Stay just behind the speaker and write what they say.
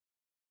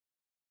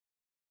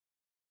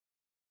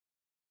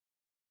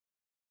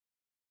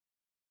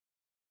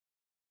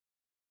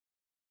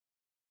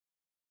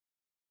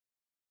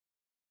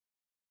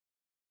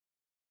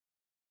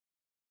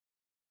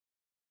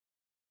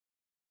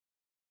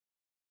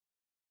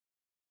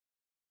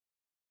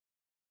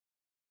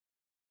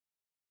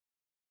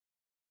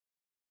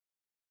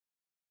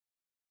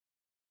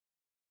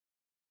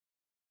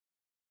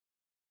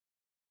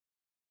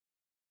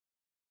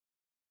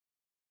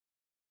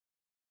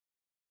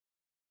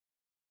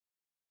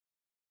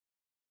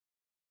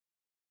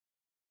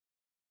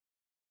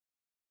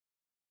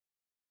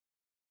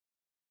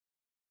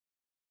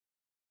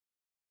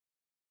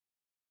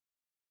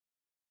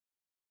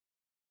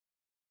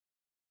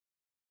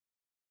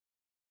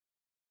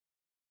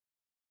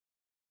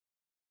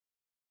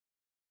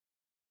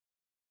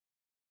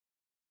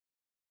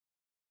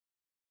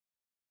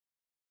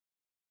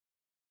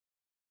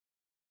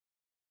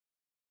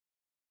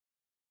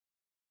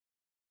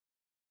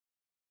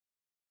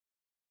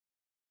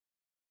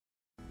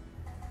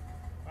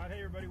Hey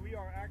everybody, we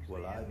are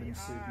actually Well, I've been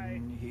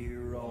sitting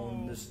here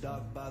on this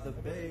dock by the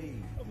bay,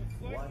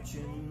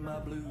 watching my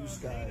blue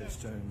skies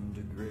turn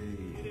to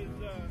gray.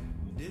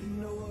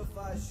 Didn't know if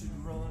I should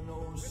run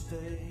or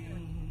stay,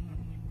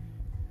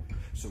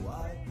 so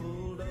I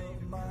pulled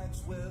up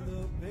Mike's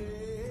weather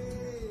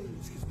page,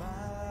 'cause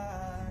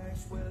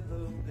Mike's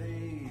weather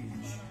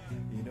page,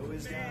 you know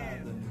he's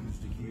got the news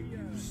to keep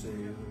you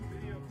safe.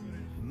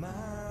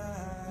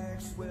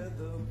 Mike's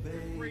weather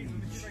page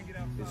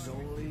is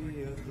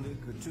only a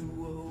click or two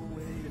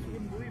away.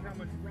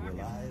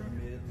 Well, I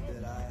admit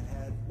that I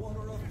had one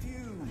or a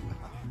few,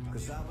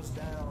 'cause I was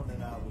down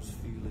and I was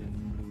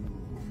feeling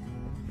blue.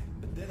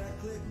 But then I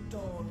clicked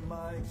on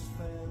Mike's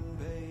fan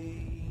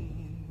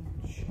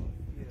page.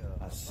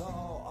 I saw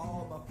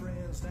all my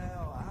friends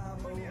now,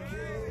 I'm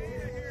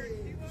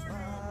okay. It's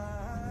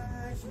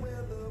Mike's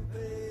weather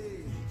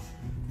page,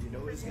 you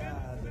know he's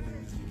got the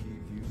news to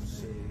keep you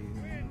safe.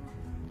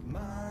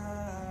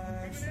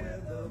 Mike's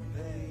weather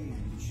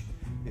page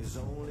is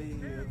only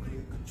a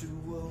click or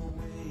two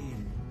away.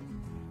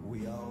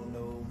 We all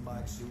know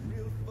Mike's a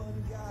real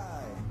fun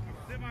guy.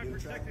 He'll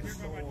track the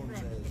storms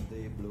as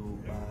they blow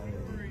by.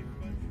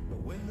 But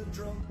when the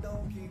drunk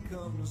donkey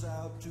comes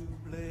out to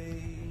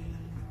play,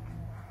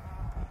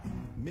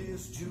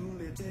 Miss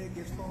Julie, take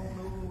his phone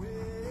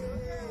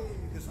away.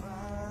 'Cause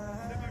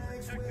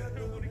Mike's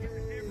weather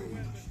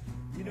page,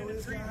 you know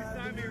it's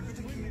got the news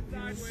to keep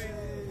you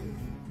safe.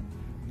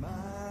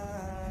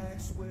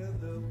 Mike's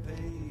weather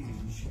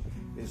page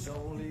is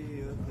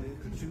only a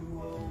click or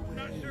two away.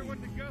 Not sure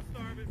what the gusts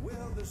are, but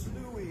well, there's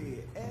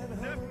Louie and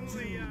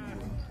definitely,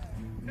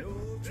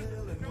 no telling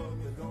what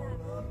they're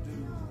gonna do.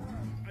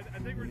 I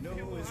think we're you just getting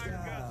a know little it's higher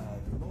gusts.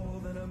 got more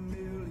than a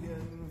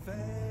million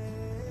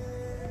fans.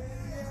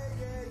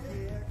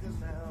 Yeah, 'cause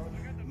now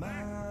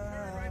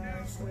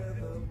Mike's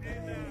weather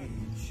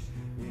page,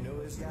 you know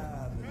it's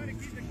got the Trying to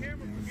keep the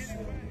camera from getting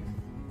away.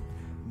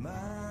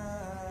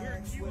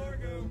 Mike's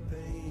weather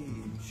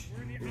page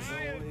is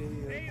only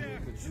a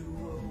click or two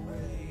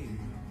away.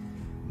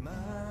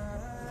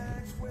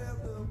 Mike's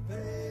weather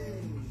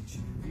page,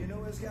 you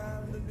know it's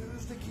got the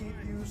news to keep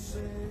you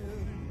safe.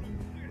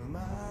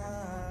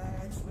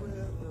 Mike's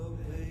weather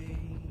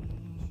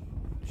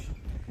page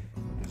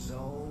is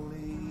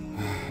only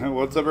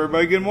What's up,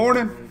 everybody? Good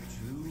morning.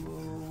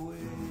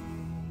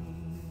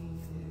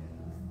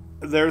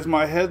 There's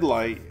my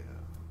headlight.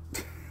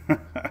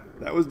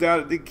 That was down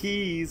at the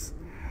Keys.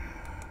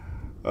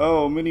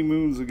 Oh, many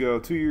moons ago,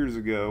 2 years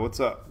ago. What's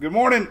up? Good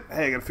morning.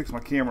 Hey, I gotta fix my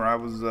camera. I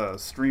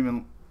was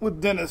streaming with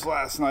Dennis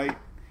last night.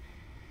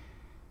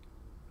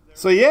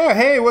 So yeah,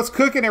 hey, what's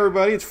cooking,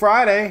 everybody? It's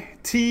Friday.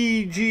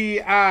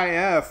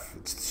 TGIF.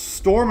 It's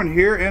storming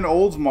here in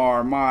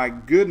Oldsmar. My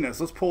goodness.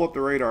 Let's pull up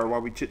the radar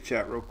while we chit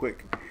chat real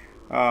quick.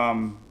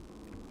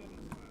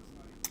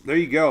 There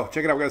you go.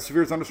 Check it out. We got a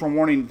severe thunderstorm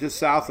warning just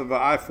south of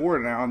I-4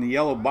 now in the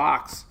yellow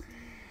box.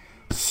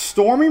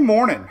 Stormy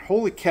morning.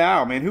 Holy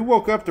cow, man. Who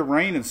woke up to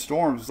rain and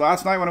storms?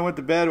 Last night when I went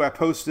to bed, I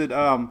posted,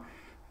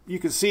 you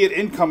can see it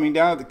incoming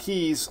down at the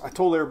Keys. I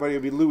told everybody it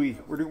would be Louie.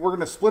 We're going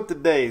to split the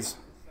days.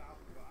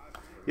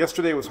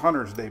 Yesterday was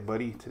Hunter's Day,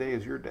 buddy. Today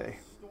is your day.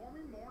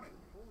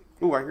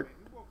 Ooh, I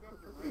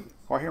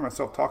hear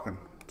myself talking.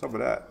 What's up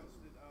with that?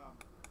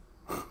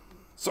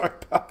 Sorry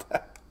about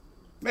that.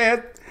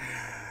 Man,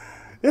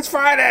 it's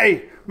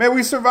Friday. Man,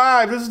 we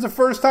survived. This is the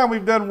first time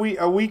we've done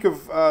a week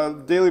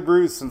of Daily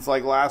Brews since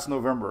like last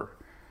November.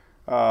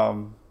 Yeah,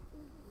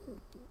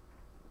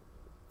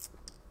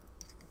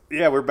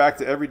 we're back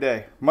to every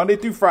day. Monday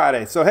through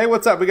Friday. So, hey,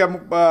 what's up? We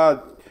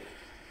got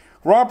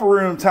Romper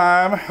Room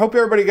time. Hope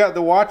everybody got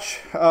to watch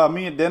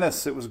me and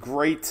Dennis. It was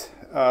great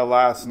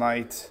last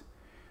night.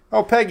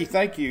 Oh, Peggy,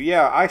 thank you.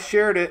 Yeah, I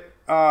shared it.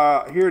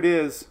 Here it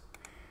is.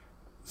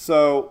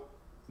 So,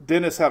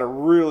 Dennis had a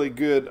really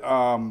good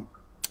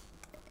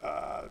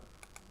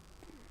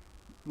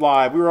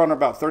live. We were on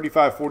about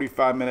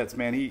 45 minutes,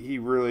 man. He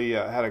really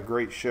had a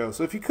great show.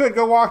 So if you could,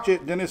 go watch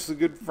it. Dennis is a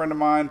good friend of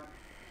mine.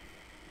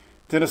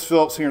 Dennis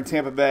Phillips here in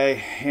Tampa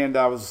Bay. And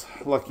I was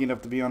lucky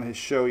enough to be on his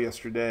show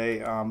yesterday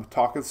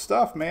talking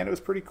stuff, man. It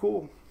was pretty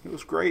cool. It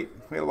was great.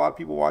 We had a lot of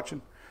people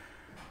watching.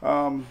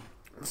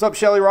 What's up,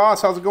 Shelly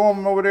Ross? How's it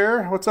going over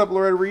there? What's up,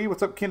 Loretta Reed?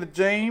 What's up, Kenneth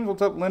James?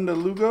 What's up, Linda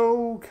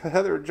Lugo?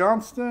 Heather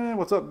Johnston?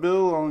 What's up,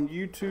 Bill on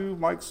YouTube?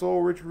 Mike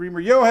Soul, Richard Reamer.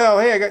 Yo, hell,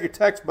 hey, I got your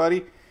text,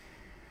 buddy.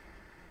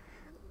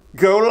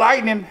 Go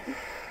Lightning.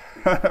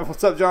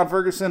 What's up, John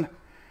Ferguson?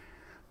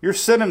 You're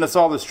sending us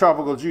all this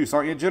tropical juice,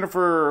 aren't you,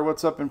 Jennifer?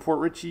 What's up in Port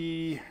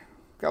Richey?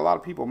 Got a lot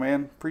of people,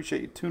 man.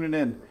 Appreciate you tuning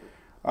in.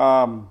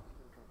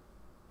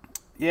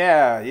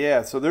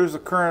 Yeah. So there's a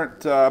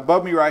current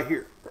above me right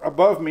here.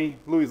 Above me,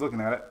 Louie's looking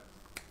at it.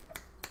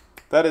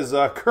 That is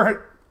current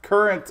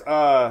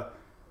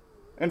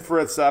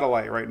infrared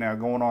satellite right now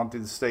going on through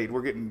the state.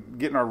 We're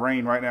getting our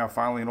rain right now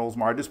finally in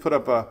Oldsmar. I just put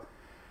up a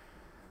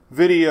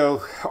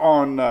video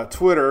on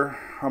Twitter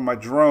on my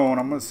drone.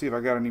 I'm going to see if I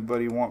got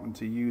anybody wanting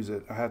to use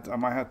it. I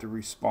might have to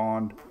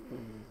respond.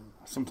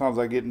 Sometimes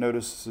I get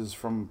notices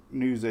from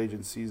news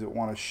agencies that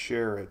want to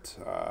share it.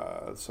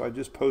 So I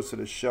just posted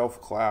a shelf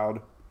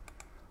cloud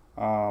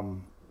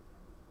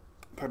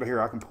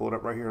Here, I can pull it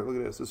up right here. Look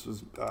at this. This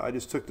was I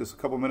just took this a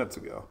couple minutes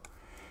ago.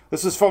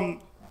 This is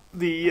from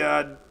the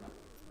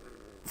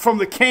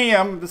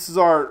cam. This is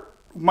our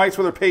Mike's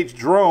Weather Page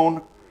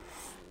drone.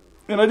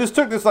 And I just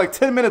took this like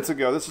 10 minutes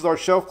ago. This is our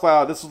shelf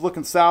cloud. This is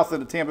looking south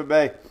into Tampa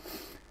Bay.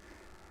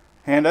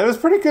 And it was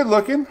pretty good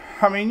looking.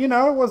 I mean, you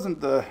know, it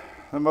wasn't the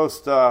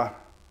most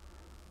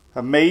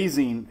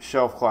amazing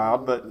shelf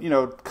cloud. But, you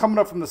know, coming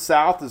up from the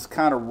south is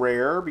kind of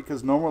rare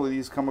because normally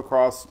these come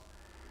across,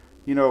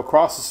 you know,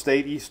 across the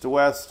state, east to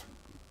west,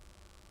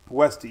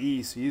 west to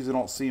east. You usually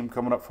don't see them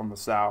coming up from the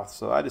south.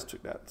 So I just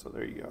took that. So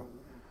there you go.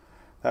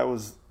 That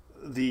was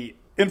the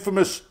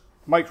infamous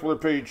Mike's Weather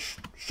Page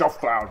shelf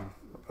cloud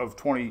of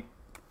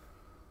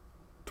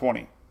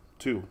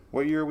 2022.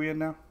 What year are we in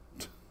now?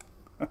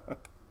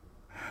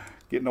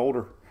 Getting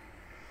older.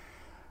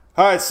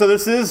 All right, so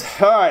this is,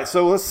 all right,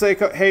 so let's say,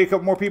 hey, a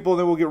couple more people, and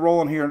then we'll get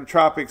rolling here in the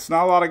tropics.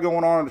 Not a lot of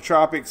going on in the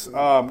tropics.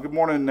 Good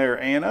morning there,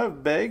 Anna,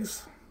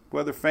 Beggs,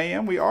 weather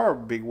fam. We are a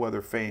big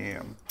weather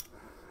fam.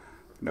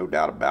 No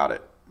doubt about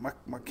it.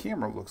 My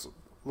camera looks a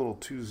little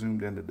too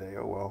zoomed in today.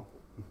 Oh, well.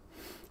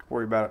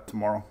 Worry about it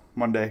tomorrow,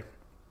 Monday.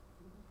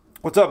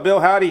 What's up,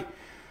 Bill? Howdy.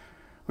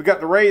 We got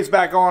the Rays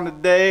back on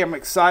today. I'm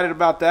excited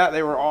about that.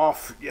 They were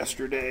off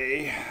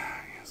yesterday.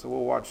 So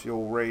we'll watch the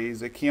old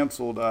Rays. They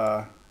canceled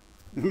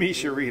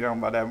Misha Reed on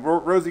about that.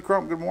 Rosie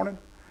Crump, good morning.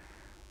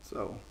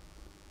 So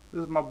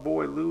this is my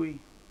boy Louie.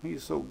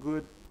 He's so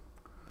good.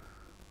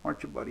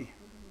 Aren't you, buddy?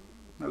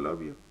 I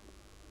love you.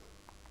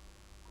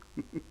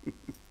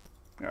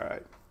 All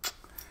right.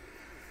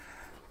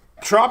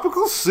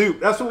 Tropical soup.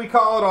 That's what we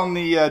call it on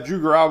the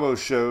Drew Garabo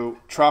show.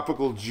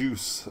 Tropical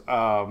juice.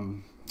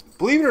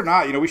 Believe it or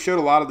not, you know, we showed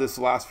a lot of this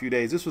the last few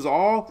days. This was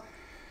all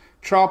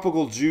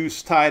tropical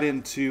juice tied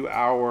into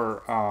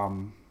our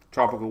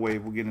tropical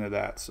wave. We'll get into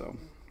that. So,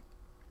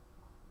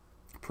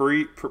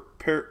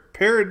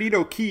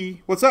 Paradito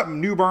Key. What's up,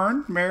 New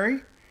Bern, Mary?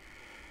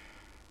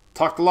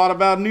 Talked a lot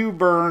about New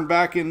Bern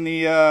back in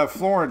the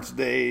Florence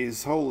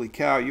days. Holy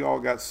cow, you all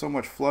got so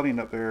much flooding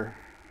up there.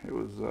 It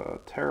was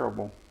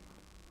terrible.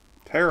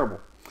 Terrible.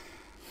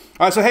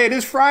 All right, so hey, it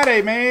is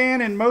Friday,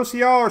 man, and most of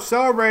y'all are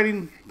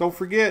celebrating. Don't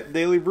forget,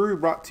 Daily Brew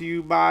brought to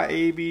you by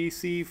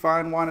ABC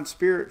Fine Wine and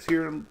Spirits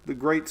here in the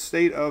great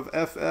state of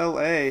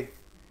FLA.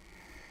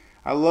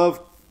 I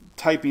love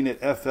typing it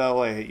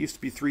FLA. It used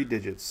to be 3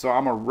 digits, so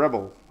I'm a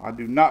rebel. I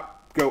do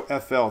not go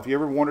FL. If you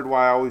ever wondered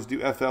why I always do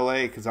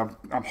FLA, because I'm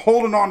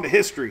holding on to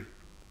history.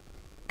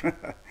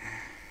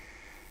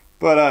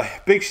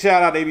 But big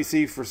shout out to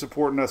ABC for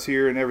supporting us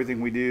here and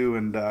everything we do,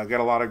 and got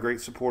a lot of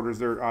great supporters.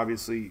 They're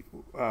obviously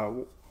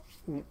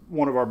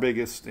one of our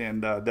biggest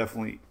and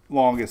definitely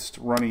longest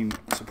running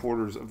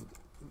supporters of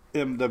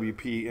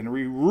MWP, and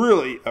we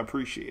really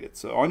appreciate it.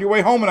 So on your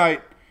way home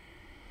tonight,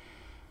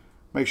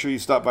 make sure you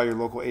stop by your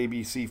local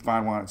ABC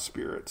Fine Wine and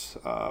Spirits.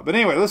 But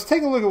anyway, let's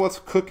take a look at what's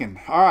cooking.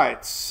 All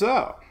right,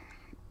 so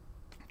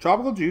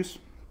tropical juice,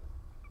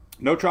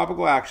 no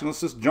tropical action.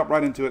 Let's just jump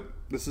right into it.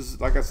 This is,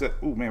 like I said,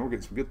 oh man, we're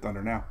getting some good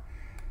thunder now.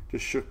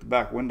 Just shook the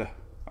back window.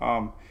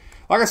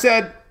 Like I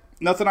said,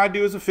 nothing I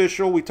do is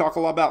official. We talk a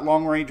lot about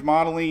long-range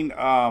modeling.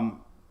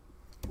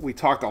 We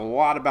talked a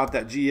lot about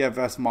that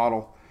GFS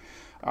model.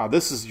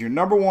 This is your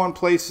number one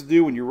place to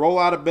do when you roll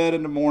out of bed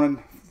in the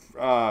morning.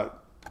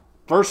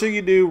 First thing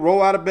you do,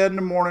 roll out of bed in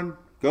the morning,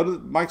 go to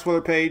Mike's Weather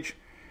Page.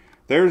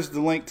 There's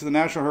the link to the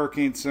National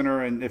Hurricane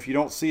Center, and if you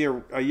don't see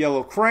a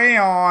yellow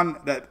crayon,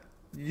 that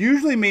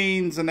usually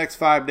means the next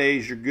 5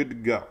 days you're good to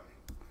go.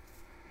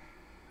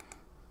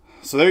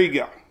 So there you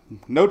go.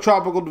 No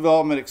tropical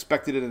development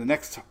expected in the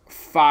next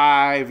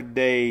 5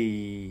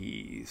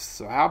 days.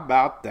 So how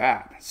about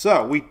that?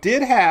 So we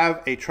did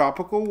have a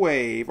tropical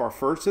wave, our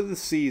first of the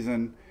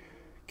season,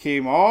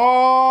 came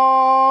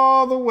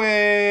all the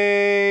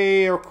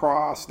way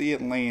across the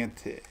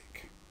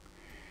Atlantic.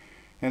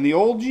 And the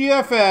old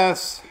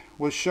GFS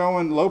was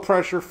showing low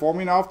pressure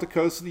forming off the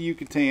coast of the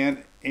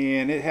Yucatan,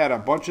 and it had a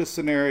bunch of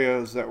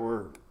scenarios that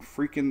were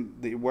freaking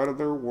the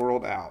weather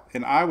world out.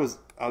 And I was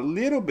a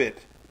little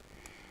bit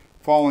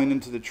falling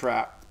into the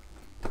trap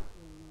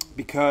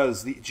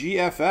because the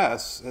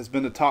GFS has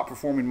been the top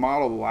performing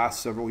model the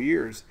last several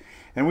years.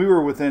 And we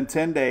were within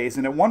 10 days,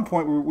 and at one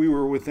point we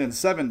were within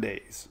 7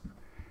 days.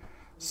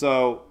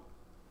 So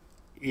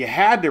you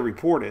had to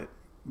report it,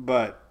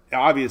 but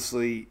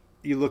obviously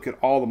you look at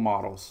all the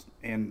models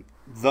and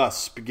the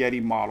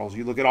spaghetti models.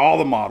 You look at all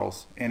the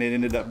models, and it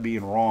ended up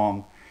being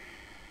wrong.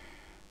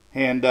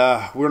 And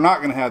we're not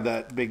going to have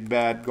that big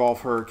bad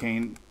Gulf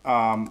hurricane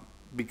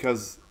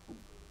because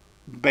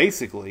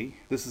basically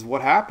this is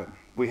what happened.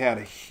 We had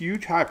a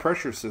huge high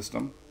pressure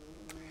system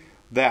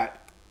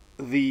that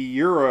the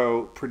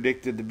Euro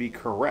predicted to be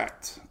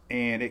correct,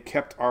 and it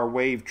kept our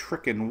wave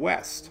tricking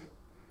west.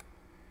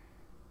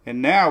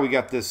 And now we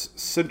got this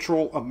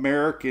Central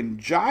American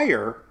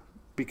gyre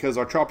because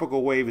our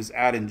tropical wave is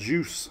adding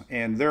juice,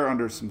 and they're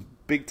under some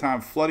big time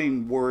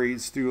flooding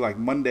worries through like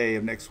Monday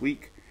of next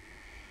week.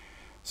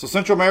 So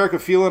Central America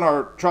feeling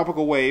our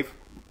tropical wave,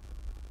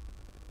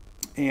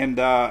 and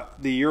the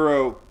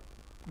Euro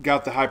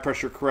got the high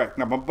pressure correct.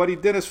 Now, my buddy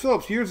Dennis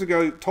Phillips years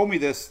ago told me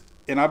this,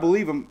 and I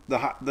believe him.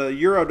 The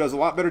Euro does a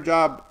lot better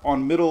job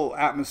on middle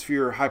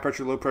atmosphere, high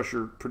pressure, low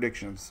pressure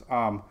predictions.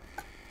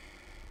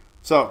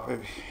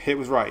 So it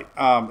was right.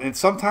 And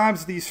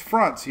sometimes these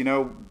fronts, you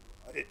know,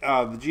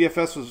 the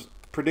GFS was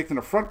predicting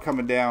a front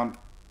coming down.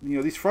 You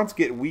know, these fronts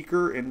get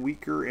weaker and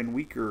weaker and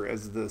weaker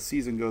as the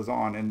season goes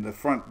on, and the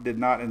front did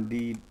not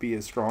indeed be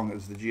as strong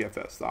as the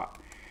GFS thought.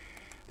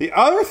 The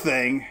other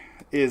thing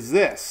is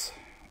this,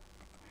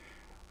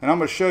 and I'm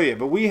going to show you,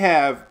 but we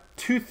have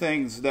two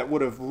things that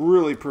would have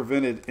really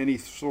prevented any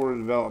sort of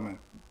development.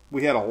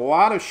 We had a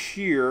lot of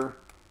shear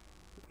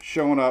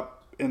showing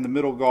up in the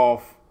middle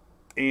Gulf,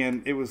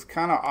 and it was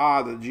kind of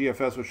odd that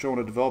GFS was showing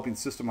a developing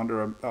system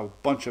under a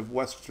bunch of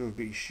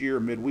westerly shear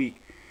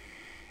midweek.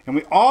 And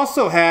we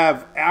also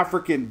have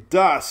African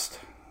dust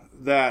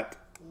that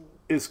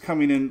is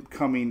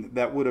coming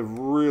that would have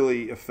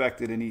really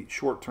affected any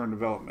short-term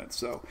development.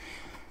 So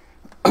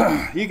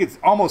you could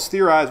almost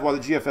theorize why the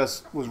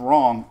GFS was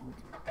wrong,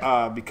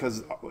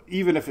 because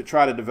even if it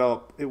tried to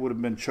develop, it would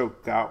have been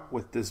choked out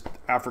with this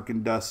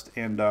African dust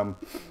and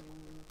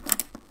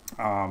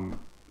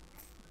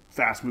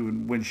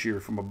fast-moving wind shear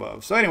from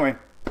above. So anyway,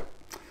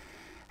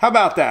 how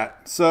about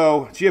that?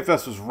 So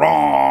GFS was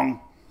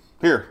wrong.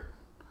 Here.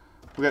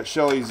 We got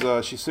Shelly's,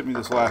 she sent me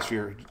this last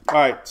year. All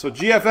right, so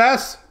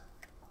GFS,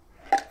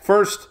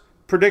 first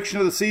prediction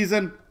of the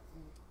season.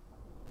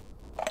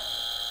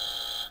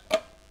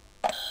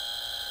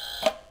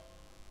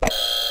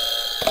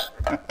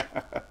 I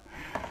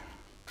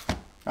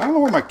don't know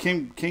where my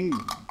King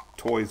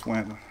toys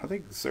went. I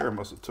think Sarah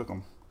must have took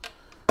them.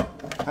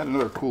 I had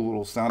another cool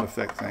little sound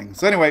effect thing.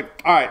 So anyway,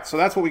 all right, so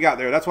that's what we got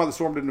there. That's why the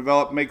storm didn't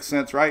develop. Makes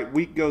sense, right?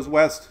 Week goes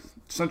west,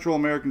 Central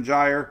American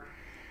gyre.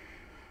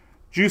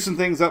 Juicing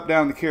things up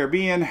down in the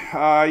Caribbean. You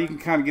can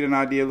kind of get an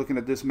idea looking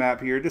at this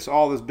map here. Just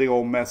all this big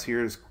old mess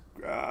here is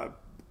part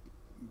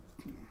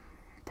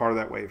of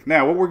that wave.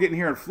 Now, what we're getting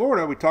here in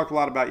Florida, we talked a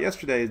lot about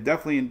yesterday, is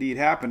definitely indeed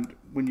happened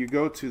when you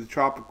go to the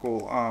tropical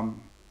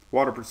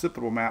water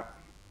precipitable map.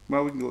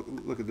 Well, we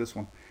can look at this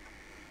one.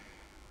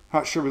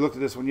 Not sure we looked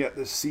at this one yet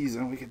this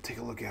season. We can take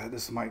a look at it.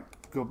 This might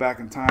go back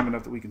in time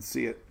enough that we can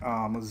see it.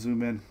 Let's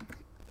zoom in.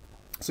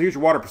 So here's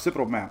your water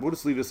precipitable map. We'll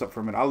just leave this up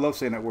for a minute. I love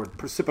saying that word,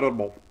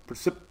 precipitable.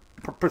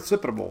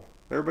 Precipitable.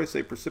 Everybody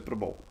say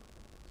precipitable.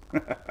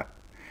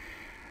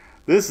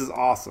 This is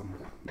awesome.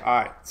 All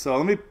right, so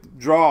let me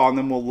draw and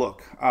then we'll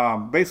look.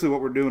 Basically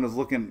what we're doing is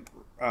looking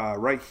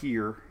right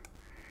here.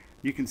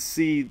 You can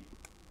see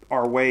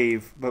our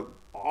wave, but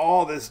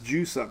all this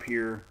juice up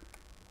here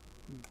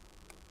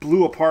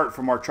blew apart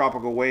from our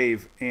tropical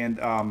wave, and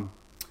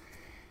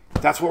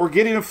that's what we're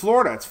getting in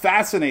Florida. It's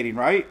fascinating,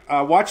 right?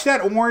 Watch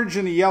that orange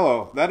and the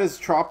yellow. That is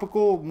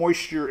tropical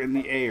moisture in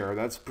the air.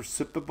 That's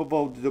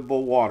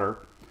precipitable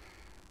water.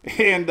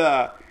 And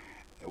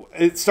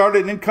it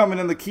started incoming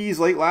in the Keys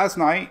late last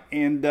night,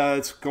 and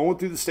it's going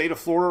through the state of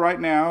Florida right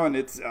now, and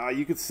it's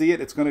you can see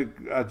it. It's going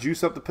to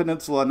juice up the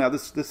peninsula. Now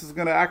this is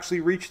going to actually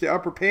reach the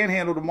upper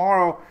panhandle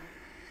tomorrow,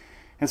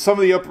 and some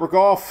of the upper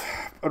Gulf.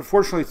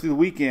 Unfortunately, through the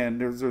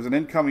weekend, there's an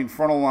incoming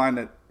frontal line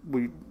that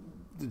the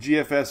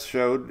GFS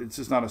showed. It's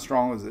just not as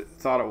strong as it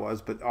thought it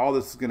was, but all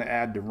this is going to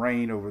add to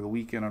rain over the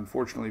weekend,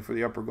 unfortunately, for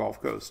the upper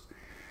Gulf Coast.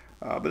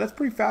 But that's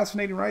pretty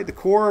fascinating, right? The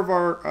core of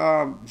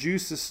our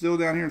juice is still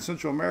down here in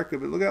Central America,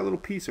 but look at that little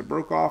piece. It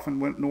broke off and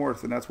went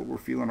north, and that's what we're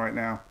feeling right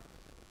now.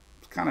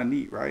 It's kind of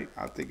neat, right?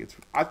 I think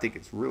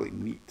it's really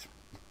neat.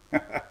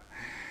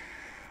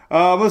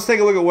 Let's take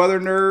a look at Weather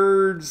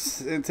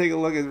Nerds and take a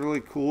look. It's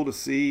really cool to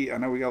see. I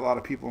know we got a lot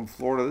of people in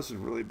Florida. This has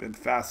really been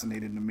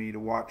fascinating to me to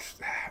watch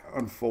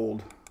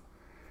unfold.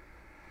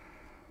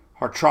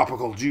 Our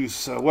tropical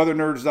juice,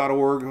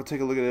 weathernerds.org. We'll take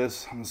a look at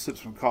this. I'm going to sip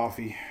some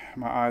coffee.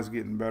 My eyes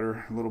getting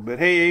better a little bit.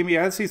 Hey, Amy,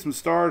 I see some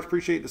stars.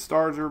 Appreciate the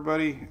stars,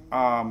 everybody.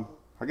 I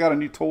got a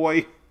new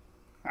toy.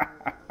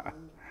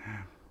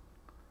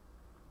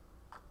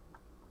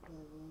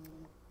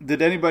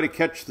 Did anybody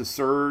catch the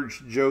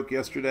surge joke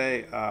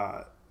yesterday?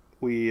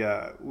 We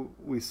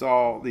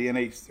saw the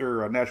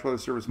National Weather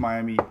Service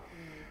Miami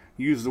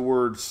use the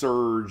word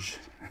surge.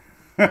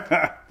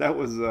 That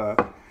was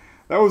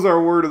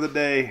our word of the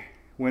day.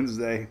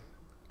 Wednesday,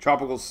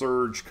 tropical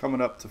surge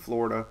coming up to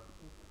Florida.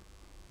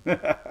 Hey,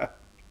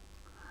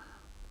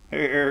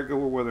 Erica,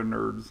 we're weather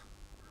nerds.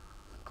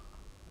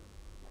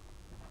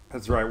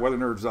 That's right,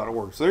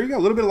 weathernerds.org. So there you go, a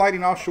little bit of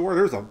lightning offshore.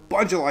 There's a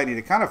bunch of lightning.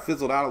 It kind of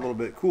fizzled out a little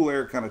bit. Cool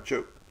air kind of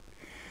choked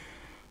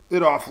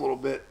it off a little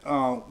bit.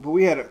 But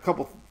we had a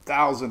couple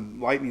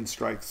thousand lightning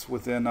strikes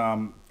within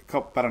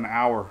about an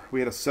hour. We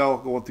had a cell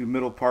going through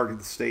middle part of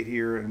the state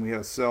here, and we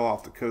had a cell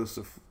off the coast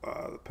of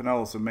the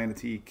Pinellas and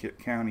Manatee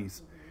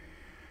counties.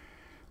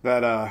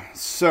 That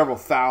several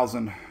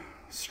thousand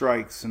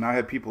strikes, and I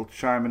had people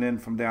chiming in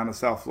from down to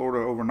South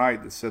Florida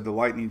overnight that said the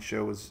lightning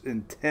show was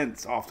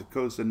intense off the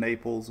coast of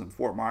Naples and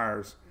Fort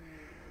Myers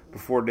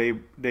before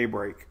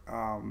daybreak.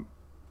 So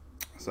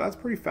that's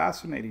pretty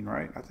fascinating,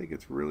 right? I think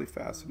it's really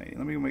fascinating.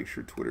 Let me make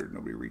sure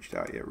nobody reached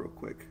out yet real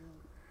quick.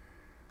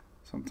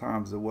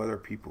 Sometimes the weather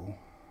people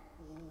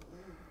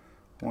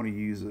want to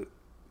use it.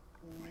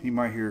 You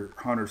might hear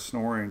Hunter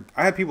snoring.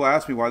 I had people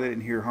ask me why they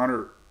didn't hear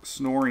Hunter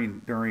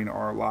snoring during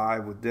our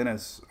live with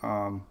Dennis.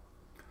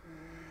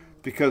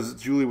 Because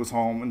Julie was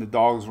home and the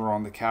dogs were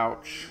on the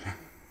couch.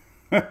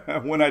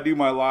 When I do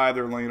my live,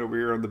 they're laying over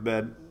here on the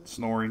bed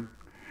snoring.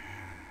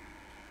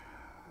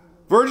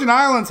 Virgin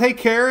Islands, hey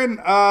Karen,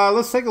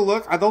 let's take a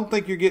look. I don't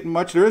think you're getting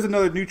much. There is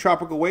another new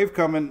tropical wave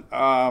coming.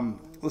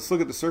 Let's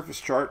look at the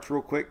surface charts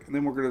real quick, and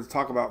then we're going to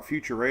talk about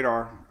future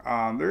radar.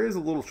 There is a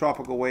little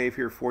tropical wave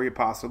here for you,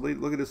 possibly.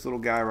 Look at this little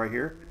guy right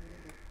here.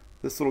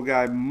 This little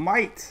guy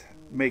might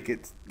make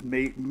it,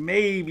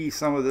 maybe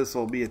some of this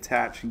will be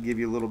attached and give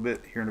you a little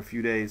bit here in a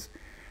few days.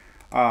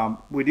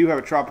 We do have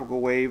a tropical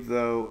wave,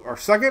 though. Our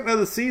second of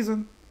the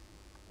season.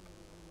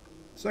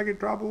 Second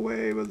tropical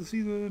wave of the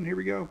season. Here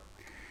we go.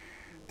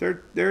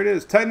 There it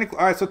is. Technically,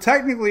 all right, so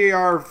technically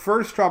our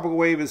first tropical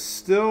wave is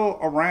still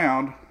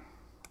around.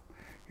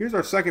 Here's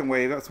our second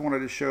wave. That's the one I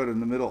just showed in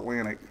the middle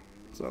Atlantic.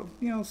 So,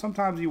 you know,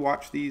 sometimes you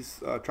watch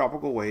these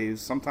tropical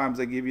waves. Sometimes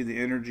they give you the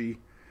energy,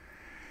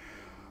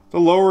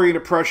 the lowering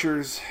of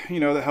pressures, you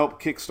know, that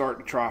help kickstart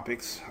the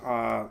tropics.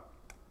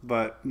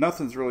 But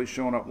nothing's really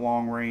showing up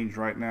long range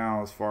right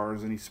now as far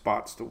as any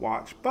spots to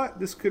watch. But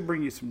this could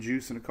bring you some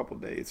juice in a couple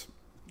of days.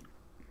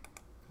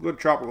 Good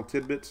tropical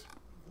tidbits.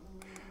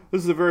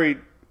 This is a very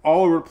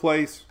all over the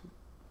place,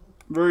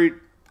 very,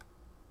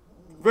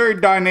 very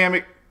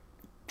dynamic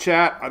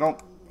chat.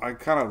 I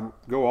kind of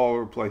go all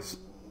over the place.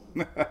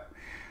 And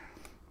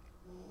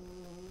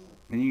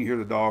you can hear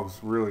the dogs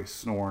really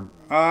snoring.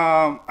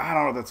 I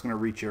don't know if that's going to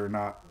reach you or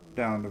not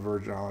down in the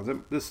Virgin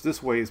Islands.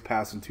 This wave is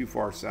passing too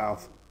far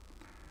south.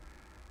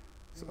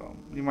 So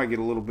you might get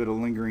a little bit of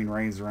lingering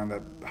rains around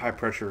that high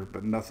pressure,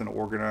 but nothing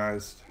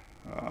organized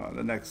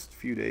the next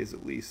few days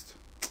at least.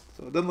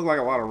 So it doesn't look like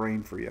a lot of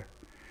rain for you.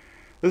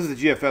 This is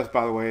the GFS,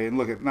 by the way, and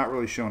look, it's not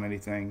really showing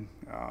anything.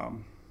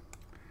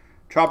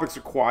 Tropics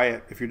are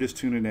quiet if you're just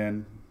tuning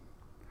in.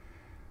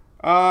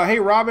 Hey,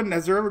 Robin,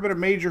 has there ever been a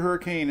major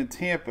hurricane in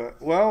Tampa?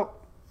 Well,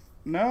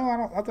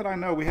 no, not that I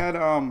know. We had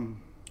a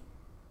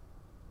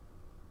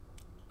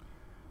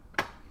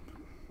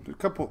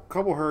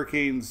couple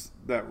hurricanes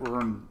that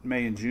were in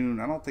May and June.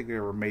 I don't think they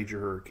were major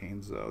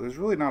hurricanes, though. There's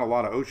really not a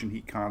lot of ocean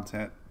heat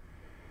content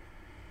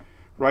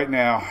right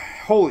now.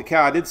 Holy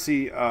cow, I did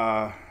see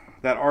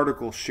that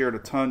article shared a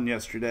ton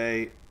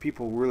yesterday.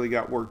 People really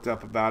got worked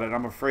up about it.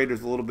 I'm afraid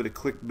there's a little bit of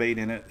clickbait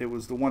in it. It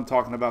was the one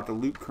talking about the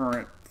loop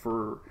current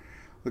for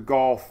the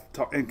Gulf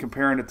and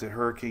comparing it to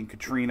Hurricane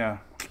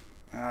Katrina.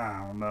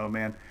 I don't know,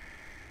 man.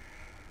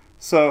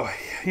 So,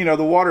 you know,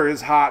 the water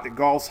is hot. The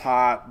Gulf's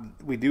hot.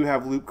 We do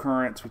have loop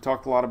currents. We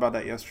talked a lot about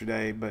that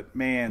yesterday. But,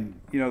 man,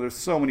 you know, there's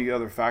so many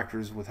other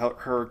factors with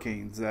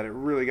hurricanes that it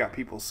really got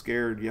people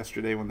scared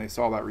yesterday when they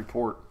saw that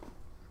report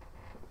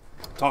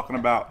talking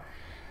about,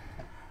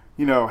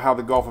 you know, how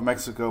the Gulf of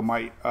Mexico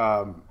might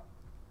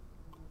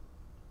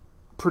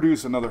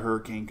produce another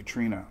Hurricane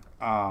Katrina.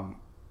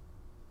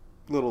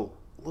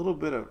 Little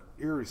bit of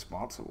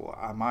irresponsible,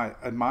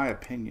 in my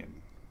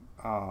opinion.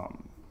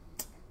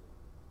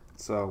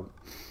 So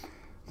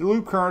the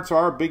loop currents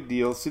are a big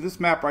deal. See this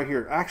map right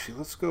here. Actually,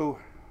 let's go.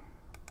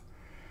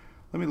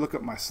 Let me look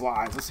up my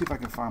slides. Let's see if I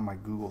can find my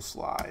Google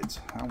slides.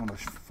 I want to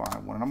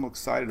find one. And I'm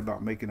excited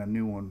about making a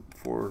new one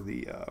for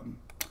the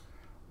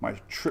my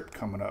trip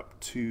coming up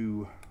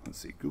to. Let's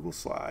see, Google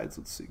Slides.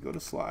 Let's see, go to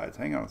Slides.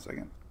 Hang on a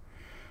second.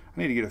 I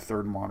need to get a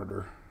third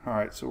monitor. All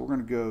right, so we're going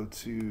to go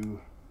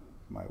to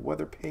my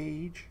weather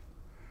page.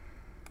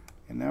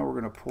 And now we're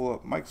going to pull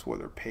up Mike's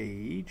weather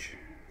page.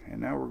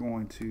 And now we're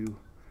going to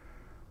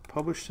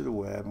publish to the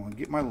web. I'm going to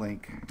get my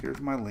link.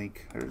 Here's my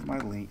link. There's my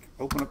link.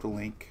 Open up the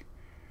link.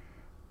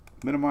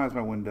 Minimize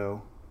my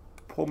window.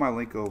 Pull my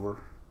link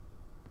over.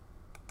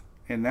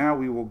 And now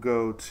we will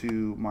go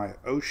to my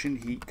ocean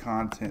heat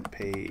content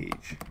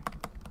page,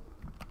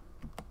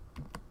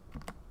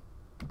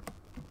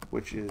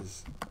 which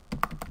is,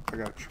 I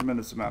got a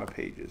tremendous amount of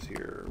pages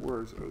here.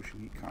 Where's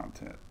ocean heat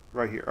content?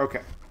 Right here.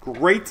 Okay.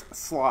 Great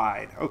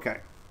slide.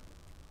 Okay.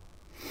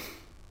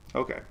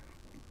 Okay.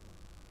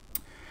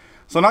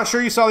 So I'm not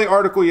sure you saw the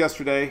article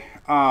yesterday.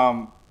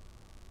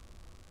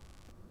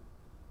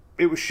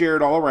 It was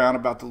shared all around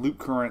about the loop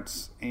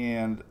currents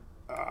and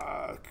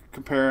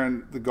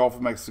comparing the Gulf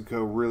of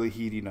Mexico really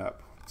heating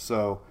up.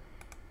 So,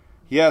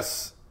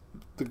 yes,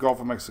 the Gulf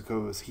of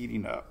Mexico is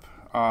heating up.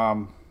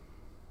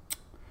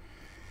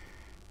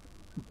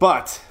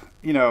 But,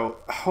 you know,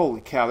 holy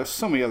cow, there's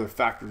so many other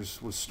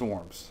factors with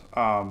storms.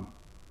 The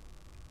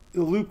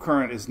loop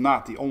current is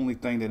not the only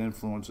thing that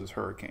influences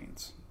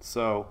hurricanes.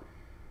 So,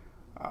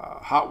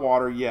 hot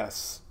water,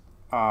 yes.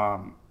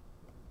 I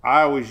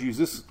always use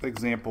this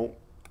example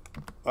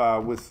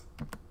with,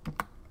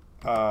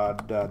 I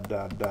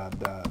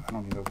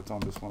don't even know if it's on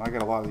this one. I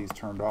got a lot of these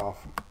turned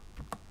off.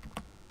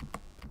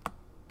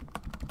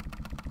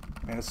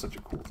 Man, it's such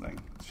a cool thing.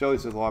 Shelly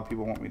says a lot of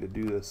people want me to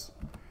do this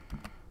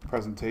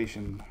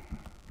presentation.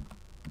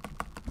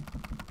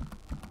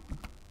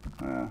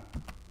 I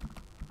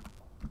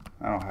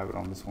don't have it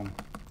on this one.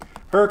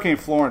 Hurricane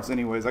Florence,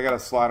 anyways, I got a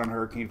slide on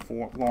Hurricane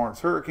Florence.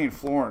 Hurricane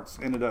Florence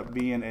ended up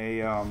being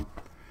a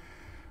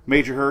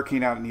major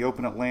hurricane out in the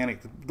open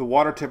Atlantic. The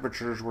water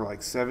temperatures were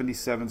like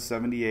 77,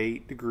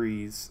 78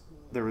 degrees.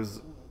 There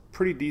was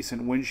pretty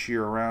decent wind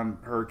shear around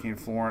Hurricane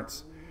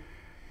Florence.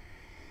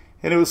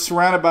 And it was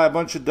surrounded by a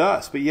bunch of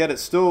dust, but yet it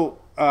still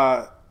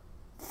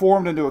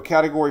formed into a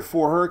Category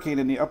 4 hurricane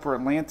in the upper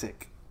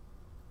Atlantic.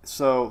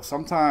 So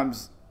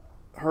sometimes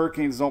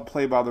hurricanes don't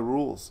play by the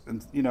rules.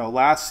 And, you know,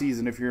 last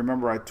season, if you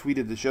remember, I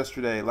tweeted this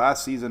yesterday.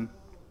 Last season,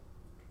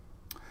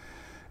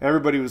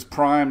 everybody was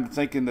primed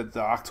thinking that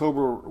the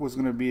October was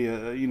going to be,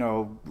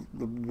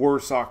 the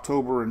worst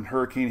October in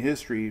hurricane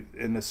history.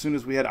 And as soon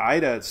as we had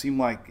Ida, it seemed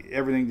like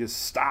everything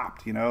just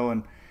stopped, you know.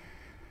 And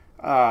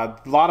a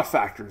lot of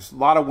factors, a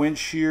lot of wind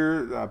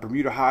shear.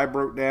 Bermuda High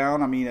broke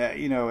down. I mean,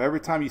 every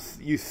time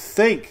you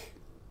think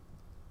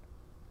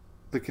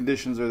the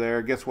conditions are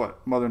there, guess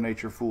what? Mother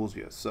Nature fools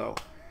you. So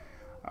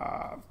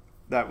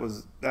that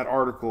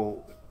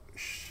article,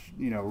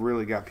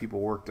 really got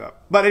people worked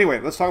up. But anyway,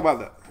 let's talk about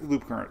the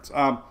loop currents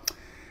and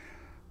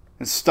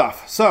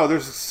stuff. So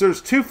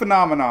there's two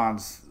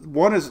phenomenons.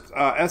 One is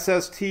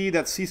SST,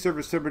 that's sea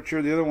surface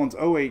temperature. The other one's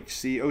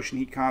OHC, ocean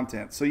heat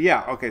content. So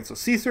yeah, okay. So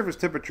sea surface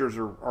temperatures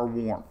are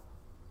warm,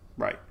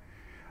 right?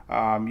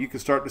 You can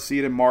start to see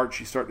it in March.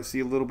 You start to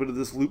see a little bit of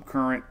this loop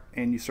current,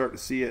 and you start to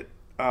see it,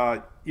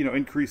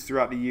 increase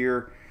throughout the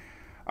year.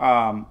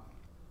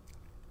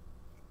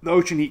 The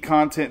ocean heat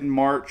content in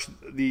March,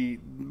 the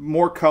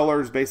more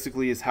colors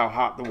basically is how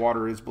hot the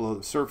water is below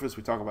the surface.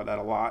 We talk about that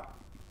a lot.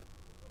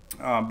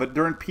 But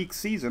during peak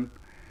season,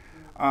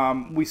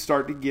 we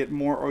start to get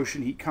more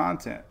ocean heat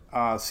content.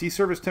 Sea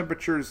surface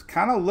temperatures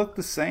kind of look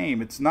the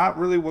same. It's not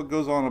really what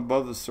goes on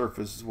above the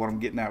surface is what I'm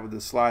getting at with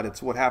this slide.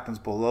 It's what happens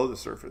below the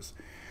surface.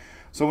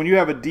 So when you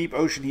have a deep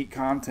ocean heat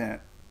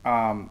content,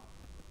 you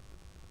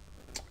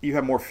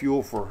have more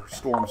fuel for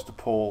storms to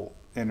pull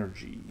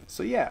energy.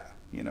 So yeah.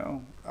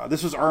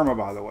 This was Irma,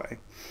 by the way.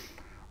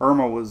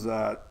 Irma was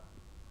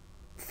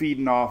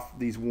feeding off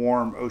these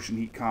warm ocean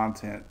heat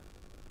content,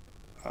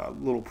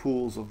 little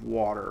pools of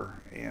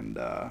water. And,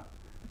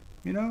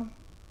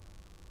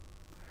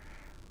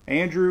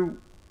 Andrew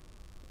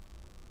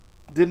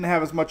didn't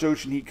have as much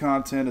ocean heat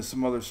content as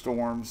some other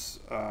storms.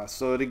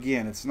 So,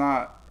 it's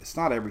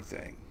not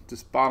everything.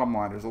 Just bottom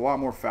line, there's a lot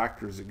more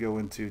factors that go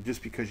into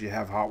just because you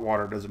have hot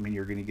water doesn't mean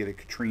you're going to get a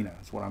Katrina.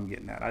 That's what I'm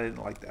getting at. I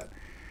didn't like that.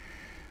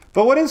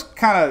 But what is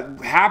kind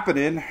of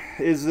happening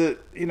is that,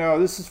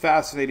 this is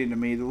fascinating to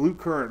me. The loop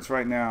currents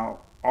right now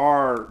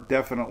are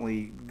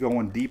definitely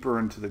going deeper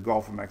into the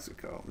Gulf of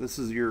Mexico. This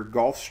is your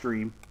Gulf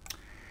Stream.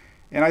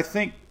 And I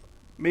think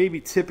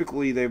maybe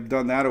typically they've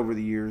done that over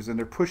the years, and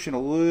they're pushing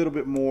a little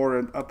bit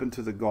more up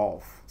into the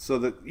Gulf. So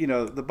that,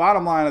 the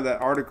bottom line of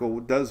that article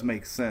does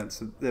make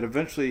sense, that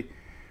eventually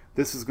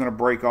this is going to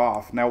break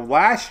off. Now,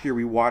 last year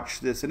we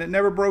watched this, and it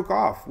never broke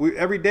off.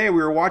 Every day we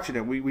were watching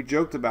it. We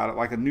joked about it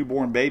like a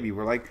newborn baby.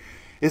 We're like,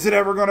 is it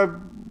ever going to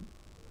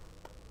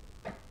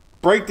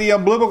break the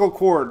umbilical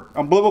cord?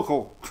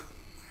 Umbilical.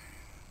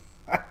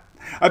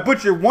 I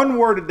butchered one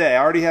word a day.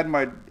 I already had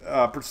my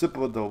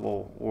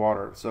precipitable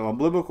water. So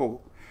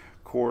umbilical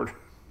cord.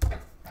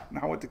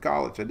 I went to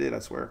college. I did, I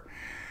swear.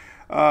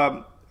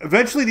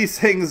 Eventually these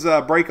things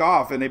break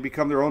off, and they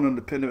become their own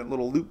independent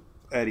little loop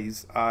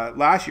eddies.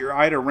 Last year,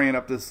 Ida ran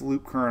up this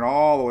loop current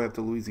all the way up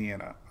to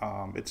Louisiana.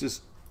 It's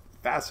just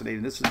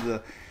fascinating. This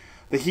is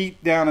the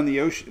heat down in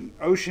the ocean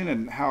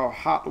and how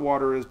hot the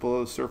water is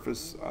below the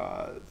surface.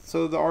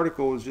 So the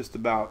article was just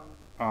about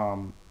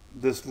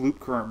this loop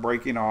current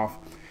breaking off.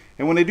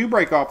 And when they do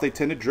break off, they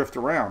tend to drift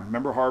around.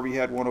 Remember, Harvey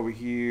had one over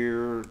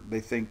here. They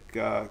think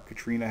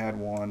Katrina had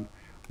one.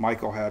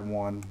 Michael had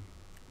one.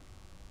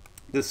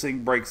 This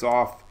thing breaks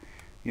off.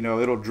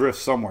 It'll drift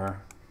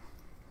somewhere.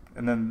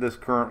 And then this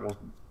current will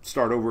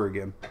start over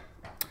again.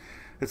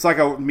 It's like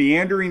a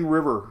meandering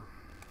river.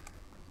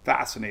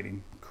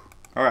 Fascinating.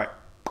 All right.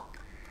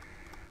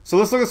 So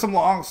let's look at some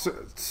long...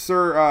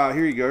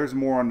 here you go. There's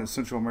more on the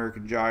Central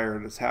American gyre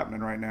that's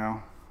happening right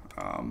now.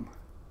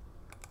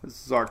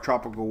 This is our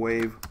tropical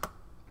wave.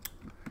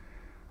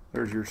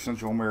 There's your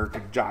Central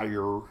American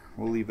gyre.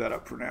 We'll leave that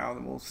up for now,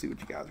 then we'll see what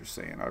you guys are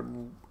saying.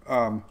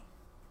 A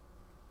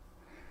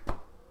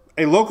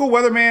local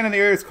weatherman in the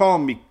area is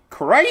calling me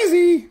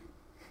crazy.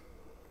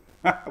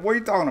 What are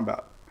you talking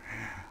about?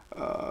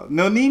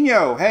 No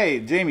Nino.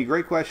 Hey, Jamie,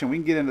 great question. We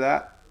can get into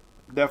that.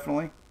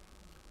 Definitely.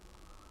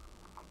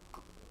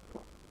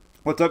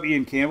 What's up,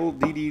 Ian Campbell?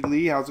 D.D.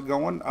 Lee, how's it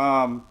going?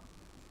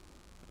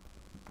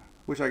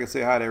 Wish I could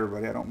say hi to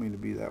everybody. I don't mean to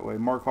be that way.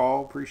 Mark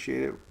Hall,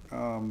 appreciate it.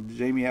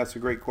 Jamie asked a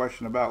great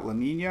question about La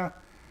Nina.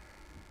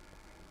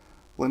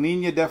 La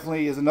Nina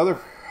definitely is another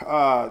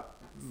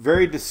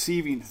very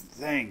deceiving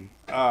thing.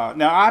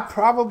 Now, I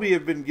probably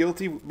have been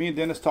guilty. Me and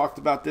Dennis talked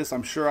about this.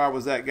 I'm sure I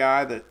was that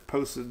guy that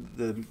posted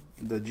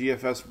the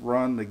GFS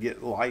run to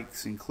get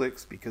likes and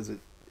clicks because it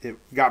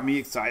got me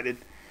excited.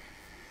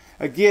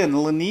 Again,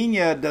 La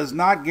Nina does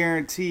not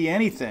guarantee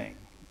anything.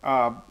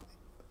 Over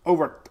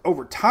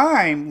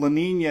time, La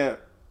Nina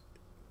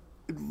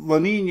La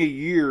Nina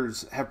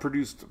years have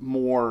produced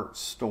more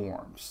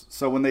storms.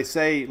 So when they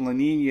say La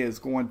Nina is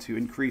going to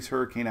increase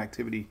hurricane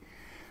activity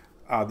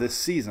this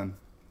season,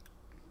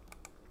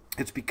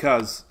 it's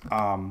because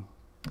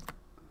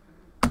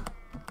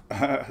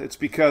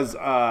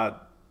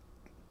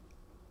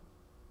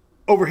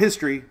over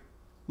history,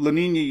 La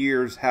Nina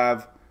years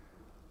have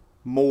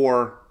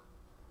more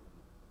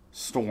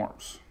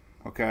storms.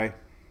 Okay.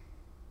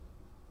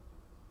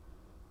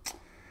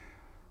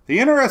 The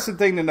interesting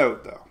thing to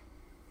note, though,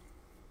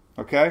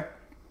 okay?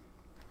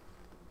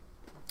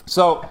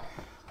 So,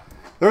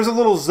 there's a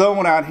little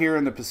zone out here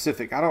in the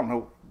Pacific. I don't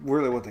know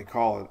really what they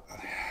call it.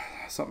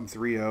 Something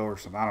 3.0 or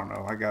something. I don't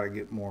know. I got to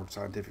get more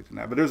scientific than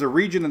that. But there's a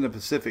region in the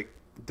Pacific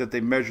that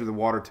they measure the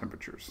water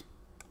temperatures.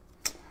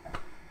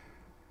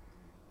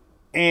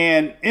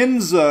 And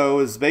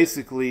ENSO is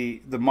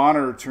basically the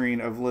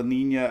monitoring of La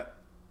Nina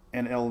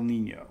and El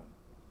Nino.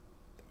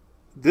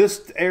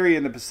 This area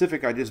in the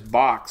Pacific I just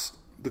boxed.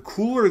 The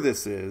cooler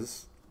this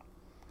is,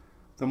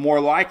 the more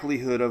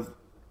likelihood of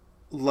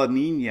La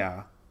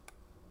Nina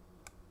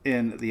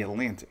in the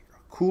Atlantic.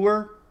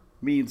 Cooler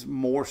means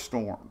more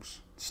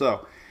storms.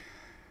 So,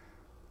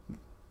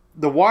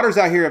 the waters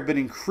out here have been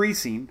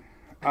increasing.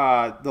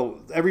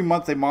 Every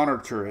month they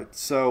monitor it.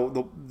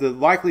 So, the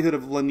likelihood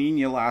of La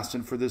Nina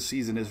lasting for this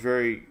season is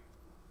very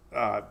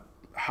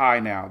high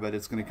now, that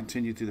it's going to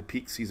continue through the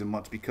peak season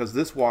months, because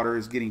this water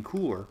is getting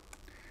cooler,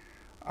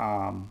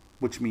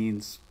 which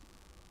means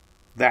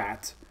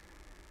that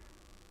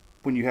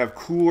when you have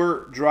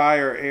cooler,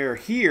 drier air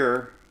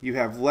here, you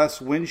have less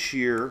wind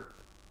shear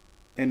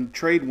and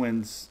trade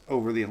winds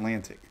over the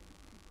Atlantic.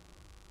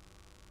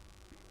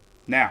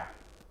 Now,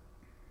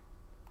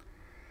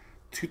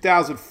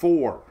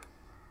 2004.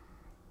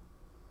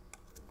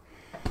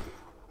 All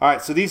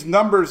right, so these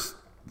numbers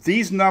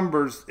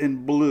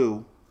in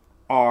blue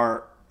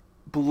are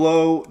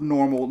below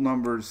normal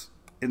numbers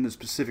in the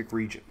Pacific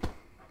region.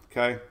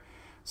 Okay,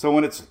 so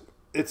when it's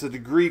a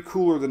degree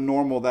cooler than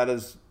normal, that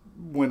is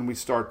when we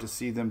start to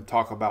see them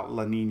talk about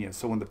La Nina.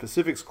 So when the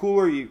Pacific's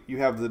cooler, you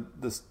have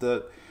this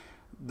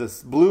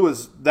blue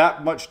is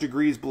that much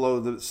degrees below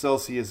the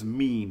Celsius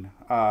mean.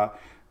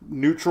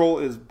 Neutral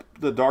is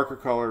the darker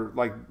color,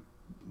 like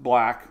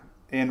black,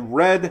 and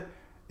red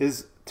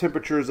is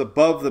temperatures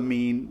above the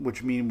mean,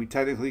 which mean we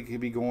technically could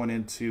be going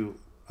into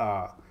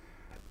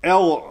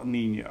El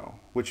Nino,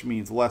 which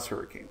means less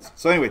hurricanes.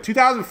 So anyway,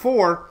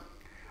 2004,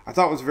 I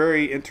thought was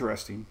very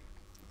interesting.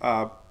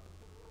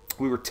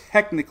 We were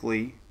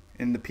technically,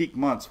 in the peak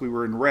months, we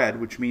were in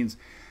red, which means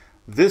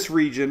this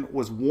region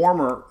was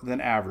warmer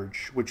than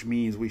average, which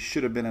means we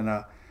should have been in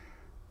a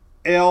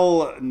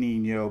El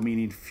Nino,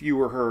 meaning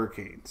fewer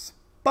hurricanes.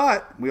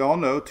 But we all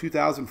know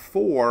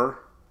 2004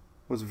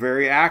 was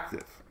very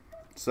active,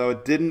 so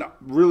it didn't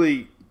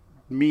really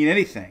mean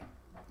anything.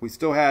 We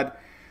still had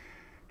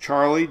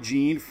Charlie,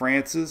 Gene,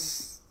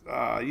 Francis,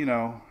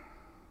 all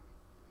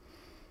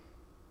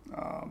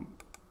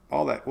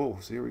that. Whoa,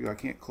 so here we go. I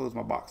can't close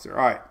my box there.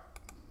 All right.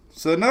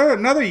 So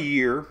another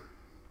year,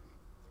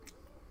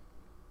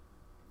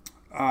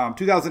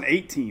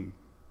 2018.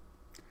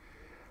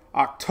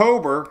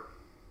 October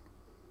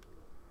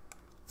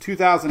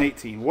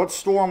 2018. What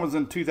storm was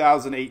in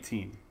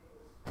 2018?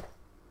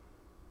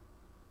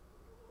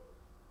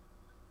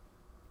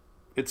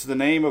 It's the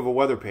name of a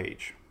weather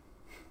page.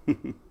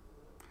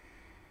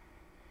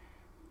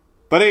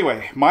 But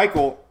anyway,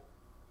 Michael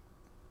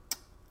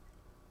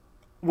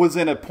was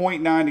in a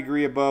 0.9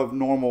 degree above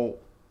normal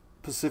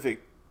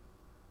Pacific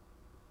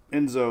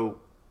ENSO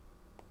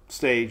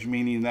stage,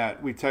 meaning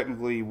that we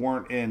technically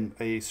weren't in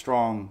a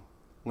strong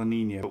La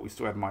Nina, but we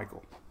still had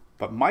Michael.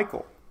 But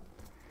Michael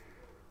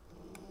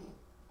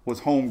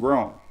was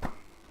homegrown.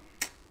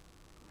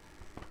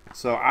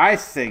 So I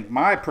think,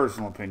 my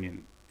personal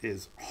opinion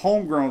is,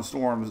 homegrown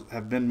storms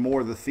have been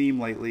more the theme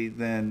lately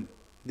than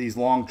these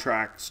long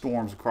track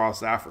storms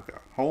across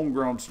Africa.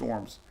 Homegrown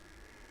storms.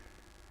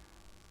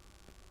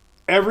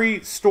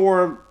 Every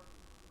storm,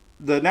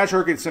 the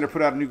National Hurricane Center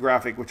put out a new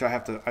graphic, which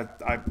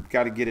I've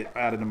got to get it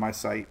added to my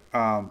site.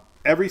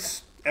 Every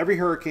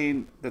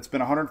hurricane that's been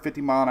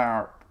 150 mile an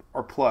hour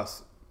or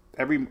plus,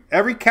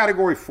 every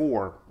category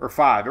 4 or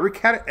 5,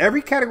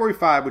 every category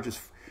 5, which is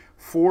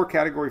 4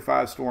 category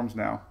 5 storms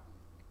now,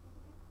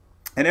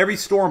 and every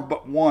storm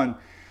but one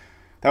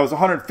that was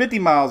 150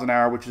 miles an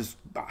hour, which is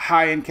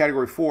high in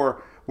category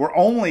 4, were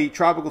only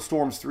tropical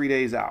storms 3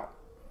 days out.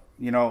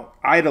 You know,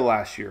 Ida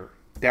last year,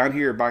 down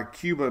here by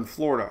Cuba and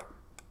Florida,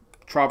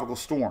 tropical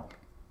storm,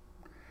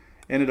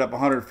 ended up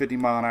 150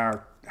 mile an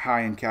hour,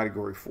 high in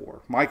category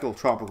 4. Michael,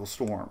 tropical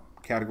storm,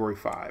 category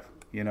 5.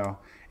 You know,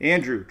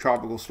 Andrew,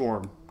 tropical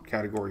storm,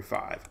 category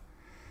 5.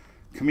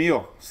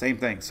 Camille, same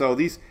thing. So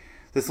this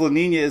La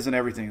Nina isn't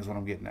everything, is what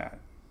I'm getting at.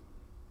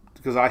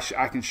 Because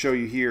I can show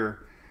you here,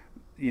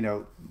 you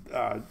know,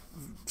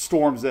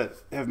 storms that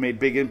have made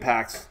big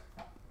impacts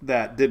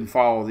that didn't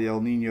follow the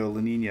El Nino,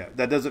 La Nina.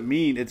 That doesn't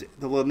mean it's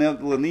the La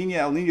Nina,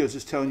 El Nino is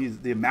just telling you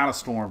the amount of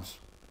storms.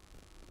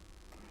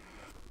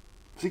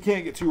 So you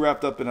can't get too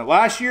wrapped up in it.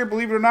 Last year,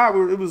 believe it or not,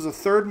 it was the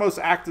third most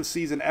active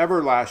season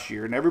ever last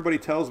year. And everybody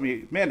tells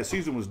me, man, the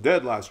season was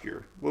dead last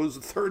year. Well, it was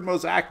the third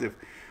most active.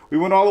 We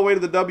went all the way to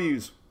the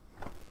W's.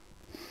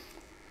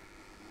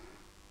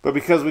 But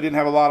because we didn't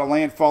have a lot of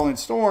landfalling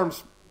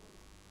storms,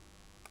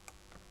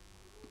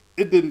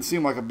 it didn't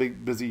seem like a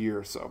big, busy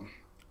year. So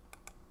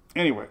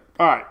anyway,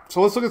 all right. So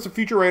let's look at some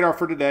future radar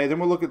for today. Then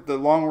we'll look at the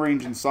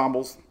long-range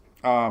ensembles.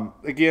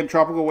 Again,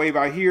 tropical wave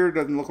out here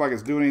doesn't look like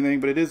it's doing anything,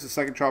 but it is the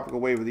second tropical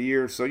wave of the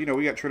year. So, you know,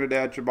 we got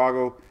Trinidad,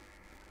 Tobago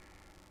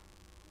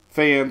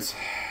fans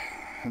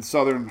and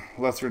southern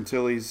Lesser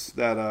Antilles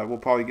that will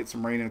probably get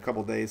some rain in a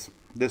couple days.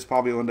 This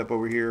probably will end up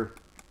over here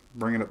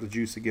bringing up the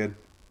juice again.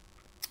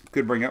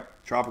 Could bring up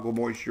tropical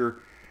moisture,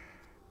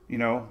 you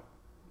know,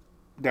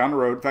 down the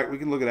road. In fact, we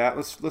can look at that.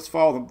 Let's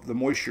follow the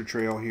moisture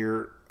trail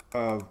here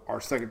of our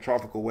second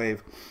tropical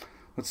wave.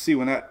 Let's see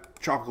when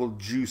that tropical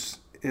juice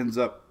ends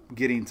up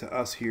getting to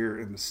us here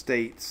in the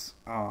States.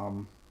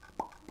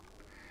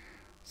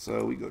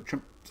 So we go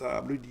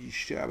all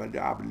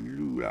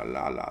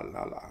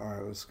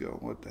right, let's go.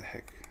 What the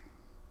heck?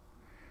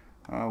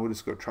 We'll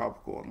just go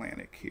tropical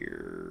Atlantic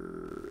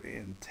here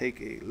and take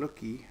a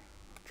looky.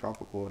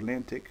 Tropical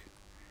Atlantic.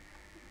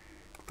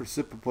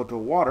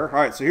 Precipitable water.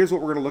 All right, so here's what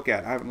we're going to look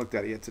at. I haven't looked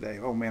at it yet today.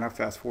 Oh man, I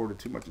fast forwarded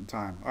too much in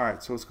time. All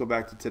right, so let's go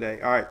back to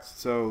today. All right,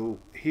 so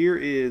here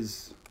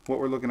is what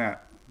we're looking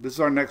at. This is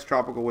our next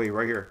tropical wave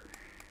right here.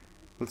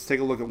 Let's take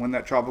a look at when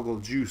that tropical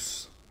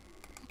juice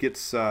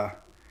gets going.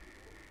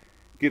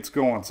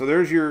 So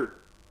there's your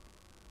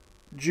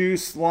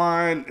juice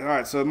line. All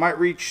right, so it might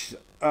reach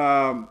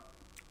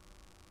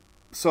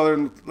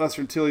southern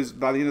Lesser Antilles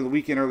by the end of the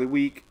weekend, early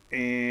week,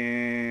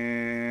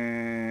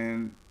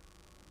 and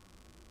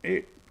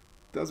it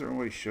doesn't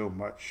really show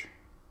much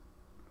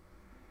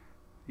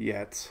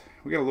yet.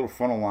 We got a little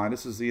frontal line.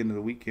 This is the end of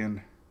the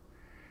weekend.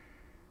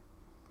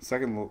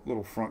 Second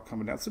little front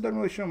coming down. So it doesn't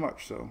really show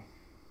much. So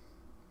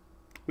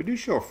we do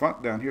show a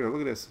front down here. Look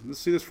at this. Let's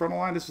see this frontal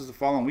line. This is the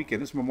following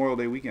weekend. This is Memorial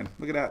Day weekend.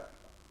 Look at that.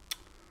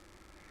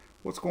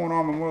 What's going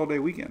on Memorial Day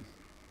weekend?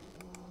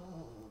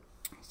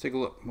 Let's take a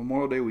look.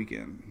 Memorial Day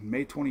weekend,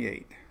 May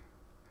 28th.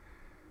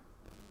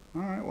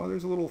 All right. Well,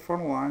 there's a little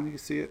frontal line. You can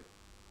see it.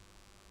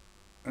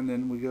 And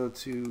then we go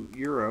to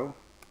Euro.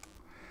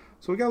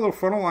 So we got a little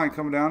frontal line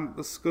coming down.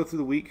 Let's go through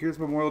the week. Here's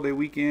Memorial Day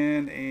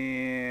weekend,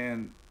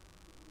 and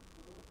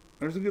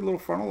there's a good little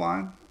frontal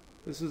line.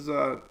 This is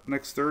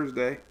next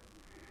Thursday.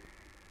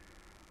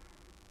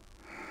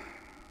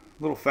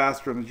 A little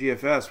faster on the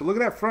GFS. But look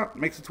at that front.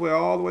 Makes its way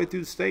all the way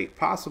through the state,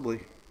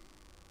 possibly.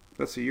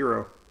 That's a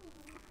Euro.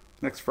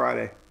 Next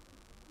Friday.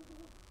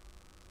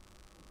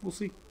 We'll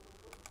see.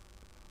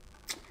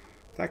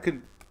 That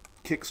could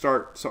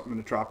kickstart something in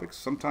the tropics.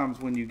 Sometimes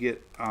when you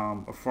get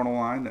a frontal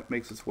line that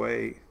makes its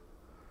way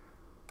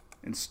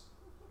and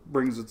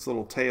brings its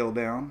little tail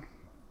down,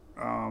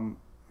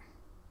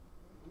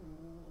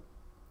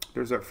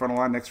 there's that frontal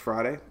line next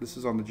Friday. This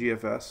is on the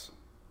GFS.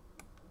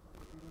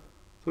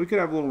 So we could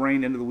have a little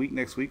rain into the week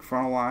next week.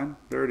 Frontal line,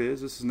 there it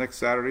is. This is next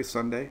Saturday,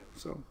 Sunday.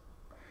 So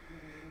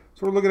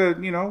we're looking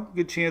at, you know,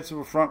 good chance of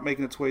a front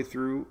making its way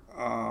through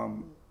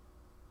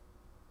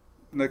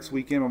next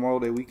weekend, Memorial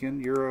Day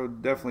weekend. Euro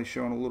definitely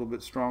showing a little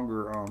bit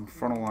stronger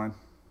frontal line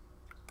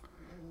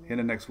in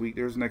the next week.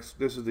 This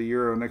is the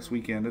Euro next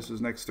weekend. This is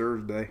next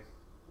Thursday.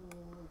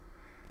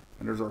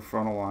 And there's our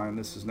frontal line.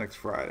 This is next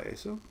Friday.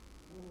 So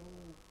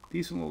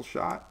decent little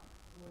shot.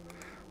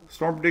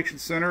 Storm Prediction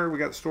Center. We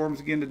got storms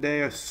again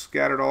today.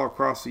 Scattered all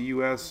across the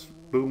U.S.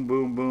 Boom,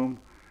 boom,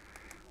 boom.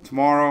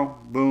 Tomorrow,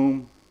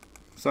 boom.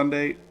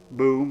 Sunday,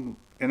 boom.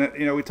 And,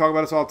 you know, we talk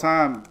about this all the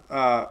time.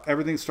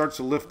 Everything starts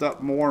to lift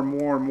up more and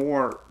more and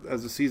more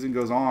as the season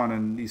goes on,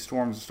 and these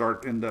storms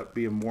end up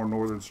being more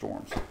northern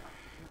storms.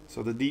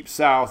 So the deep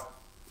south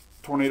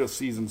tornado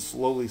season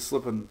slowly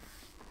slipping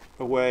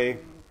away,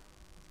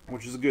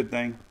 which is a good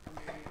thing.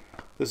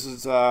 This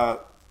is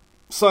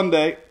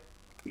Sunday.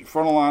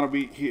 Frontal line will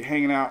be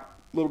hanging out.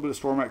 A little bit of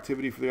storm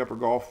activity for the upper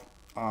Gulf.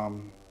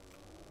 So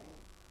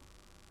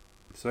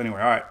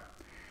anyway, all right.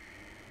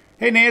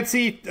 Hey,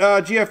 Nancy,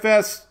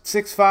 GFS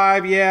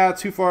 6.5, yeah,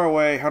 too far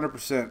away,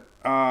 100%.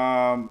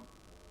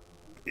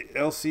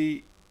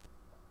 Elsie,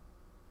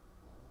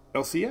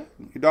 your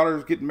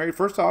daughter's getting married.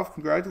 First off,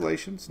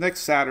 congratulations.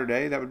 Next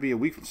Saturday, that would be a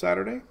week from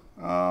Saturday.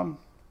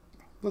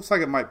 Looks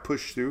like it might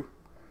push through.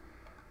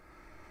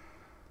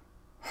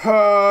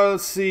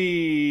 Let's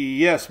see.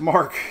 Yes,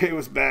 Mark, it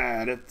was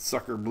bad. That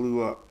sucker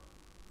blew up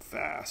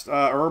fast.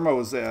 Irma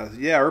was,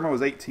 Irma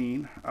was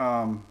 18.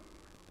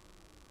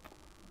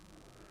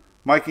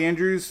 Mike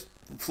Andrews,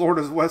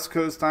 Florida's West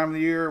Coast time of the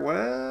year.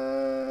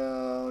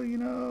 Well, you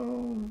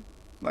know,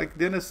 like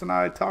Dennis and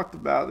I talked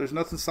about, there's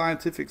nothing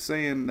scientific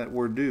saying that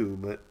we're due,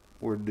 but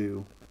we're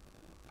due.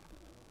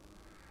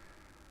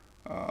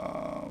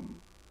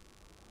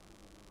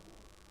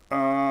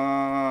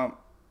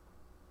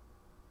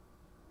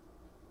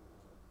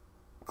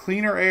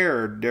 Cleaner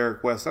air,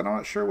 Derek West. I'm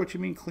not sure what you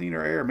mean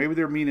cleaner air. Maybe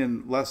they're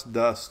meaning less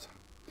dust.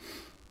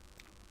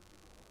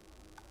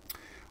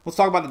 let's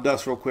talk about the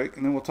dust real quick,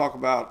 and then we'll talk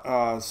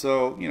about.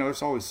 So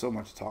there's always so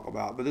much to talk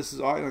about, but this is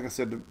like I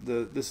said,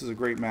 this is a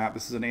great map.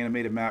 This is an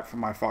animated map from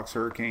my Fox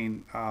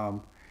Hurricane.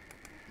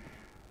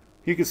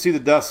 You can see the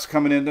dust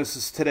coming in. This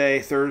is today,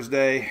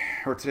 Thursday,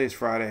 or today's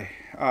Friday.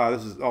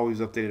 This is always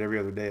updated every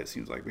other day, it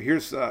seems like. But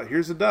here's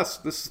the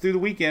dust. This is through the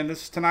weekend.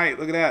 This is tonight.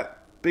 Look at that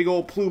big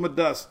old plume of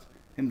dust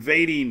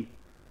invading.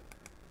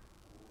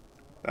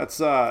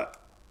 That's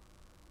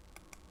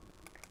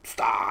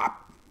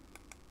stop.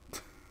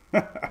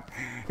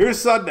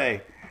 Here's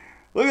Sunday.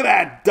 Look at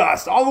that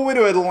dust all the way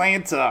to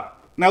Atlanta.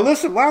 Now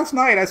listen, last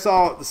night I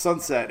saw the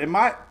sunset, and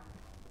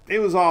it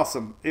was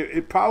awesome.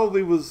 It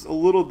probably was a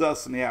little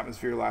dust in the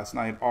atmosphere last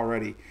night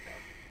already.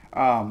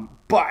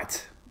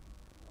 But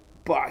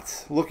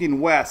looking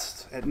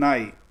west at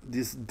night,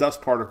 these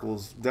dust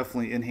particles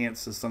definitely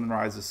enhance the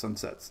sunrises,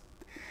 sunsets.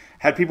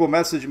 Had people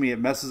message me, it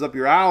messes up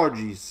your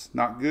allergies.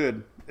 Not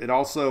good. It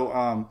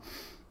also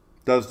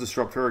does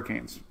disrupt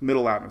hurricanes,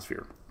 middle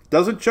atmosphere.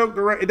 Doesn't choke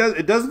the rain.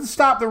 It doesn't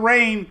stop the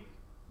rain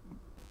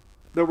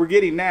that we're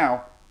getting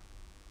now.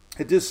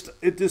 It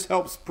just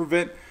helps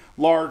prevent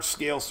large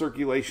scale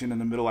circulation in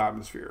the middle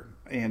atmosphere,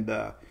 and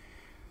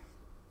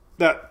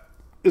that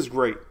is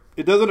great.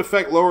 It doesn't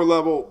affect lower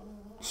level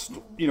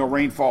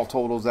rainfall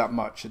totals that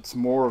much. It's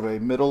more of a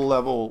middle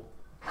level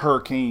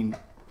hurricane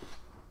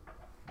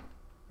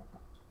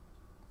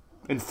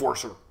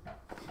enforcer.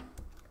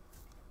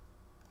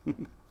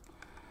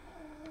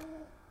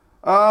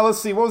 Let's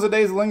see, what was the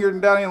days that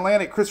lingered down in the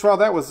Atlantic? Chris Rod,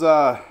 that was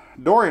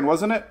Dorian,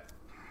 wasn't it?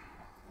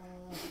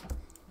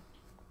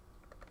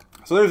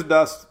 So there's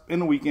dust in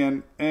the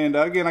weekend. And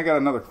again, I got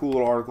another cool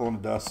little article on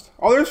the dust.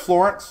 Oh, there's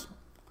Florence.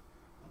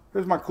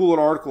 Here's my cool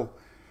little article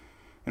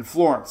in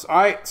Florence. All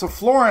right, so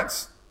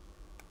Florence.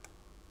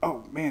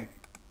 Oh, man.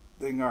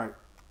 All right.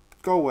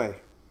 Go away.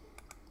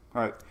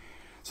 All right.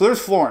 So there's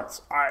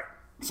Florence. All right.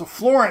 So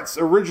Florence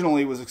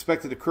originally was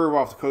expected to curve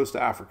off the coast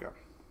of Africa.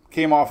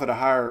 Came off at a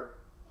higher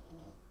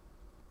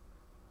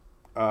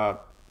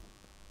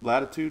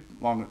latitude,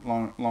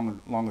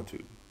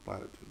 longitude.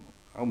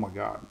 Oh, my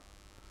God.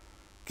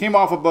 Came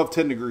off above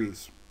 10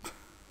 degrees.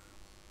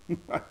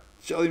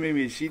 Shelly made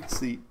me a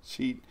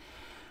sheet.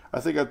 I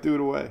think I threw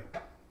it away.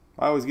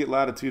 I always get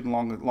latitude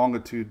and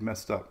longitude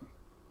messed up.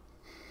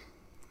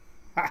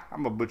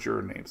 I'm a butcher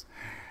of names.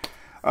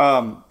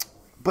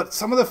 But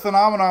some of the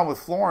phenomenon with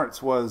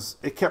Florence was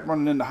it kept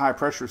running into high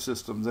pressure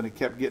systems, and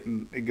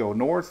it go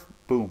north,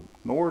 boom,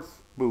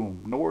 north,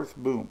 boom, north,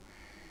 boom.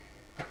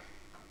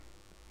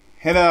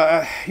 And,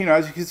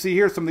 as you can see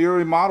here, some of the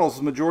early models,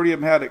 the majority of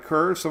them had it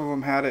curve, some of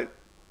them had it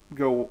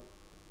go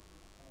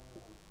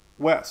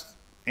west,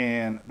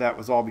 and that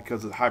was all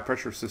because of the high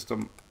pressure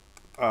system.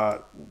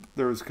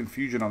 There was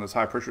confusion on this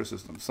high pressure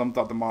system. Some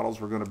thought the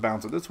models were going to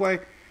bounce it this way.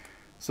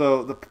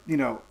 So the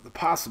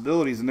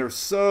possibilities, and there were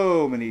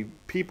so many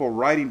people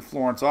writing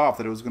Florence off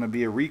that it was going to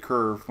be a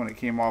recurve when it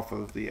came off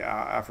of the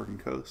African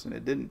coast, and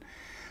it didn't.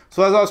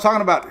 So as I was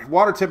talking about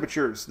water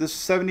temperatures, this is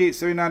 78,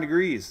 79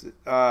 degrees.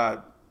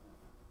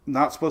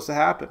 Not supposed to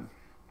happen.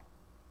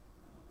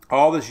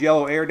 All this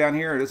yellow air down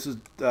here, this is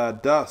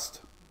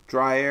dust,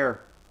 dry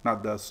air.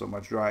 Not dust so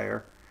much, dry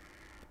air.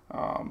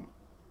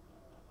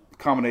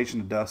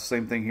 Combination of dust,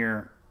 same thing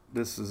here.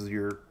 This is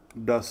your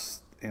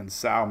dust and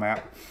sow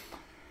map.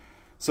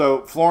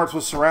 So Florence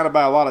was surrounded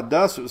by a lot of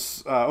dust. It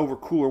was over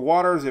cooler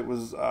waters. It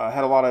was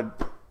had a lot of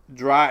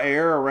dry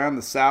air around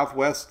the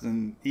southwest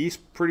and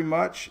east pretty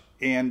much,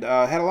 and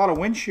had a lot of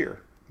wind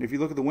shear. If you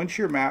look at the wind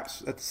shear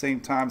maps at the same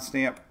time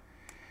stamp,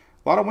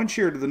 a lot of wind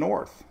shear to the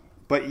north.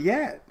 But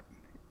yet,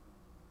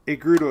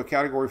 it grew to a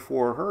Category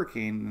 4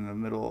 hurricane in the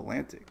middle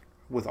Atlantic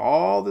with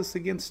all this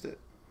against it.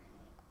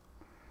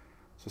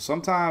 So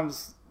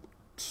sometimes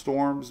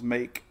storms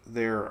make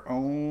their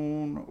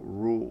own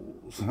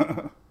rules.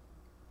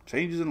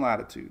 Changes in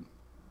latitude.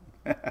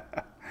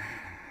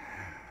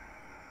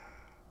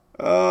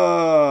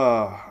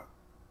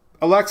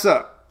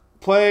 Alexa,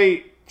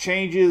 play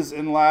Changes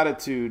in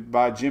Latitude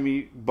by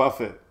Jimmy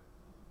Buffett.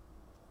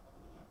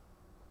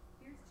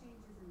 Here's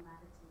Changes in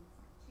Latitude.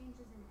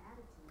 Changes in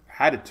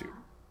Attitude.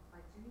 By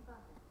Jimmy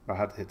Buffett. I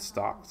have to hit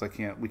stop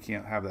because we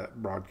can't have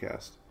that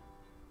broadcast.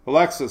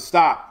 Alexa,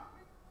 stop.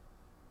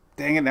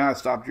 Dang it, now I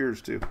stopped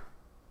yours too.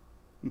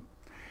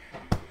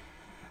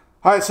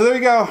 All right, so there you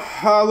go.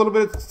 A little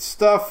bit of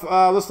stuff.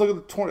 Let's look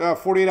at the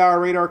 48-hour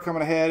radar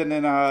coming ahead, and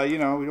then,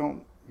 we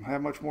don't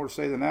have much more to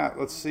say than that.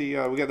 Let's see.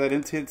 We got that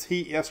intense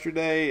heat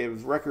yesterday. It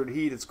was record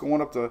heat. It's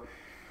going up the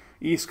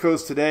East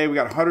Coast today. We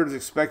got hundreds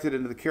expected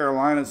into the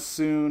Carolinas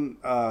soon.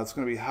 It's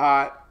going to be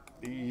hot,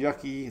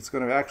 yucky. It's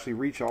going to actually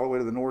reach all the way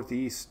to the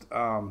Northeast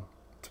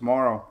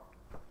tomorrow.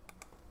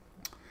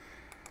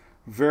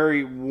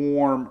 Very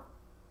warm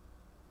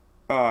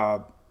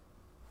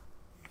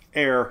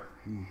air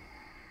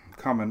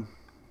coming.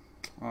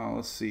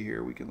 Let's see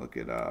here. We can look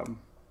at so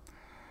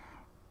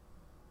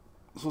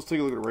let's take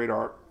a look at the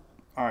radar.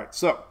 All right,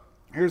 so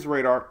here's the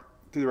radar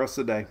through the rest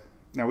of the day.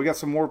 Now we got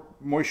some more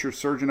moisture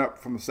surging up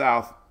from the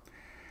south.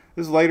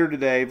 This is later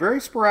today.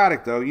 Very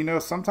sporadic, though. You know,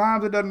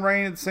 sometimes it doesn't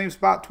rain at the same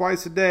spot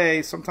twice a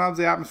day. Sometimes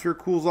the atmosphere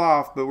cools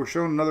off, but we're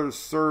showing another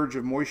surge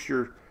of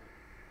moisture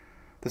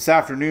this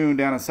afternoon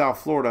down in South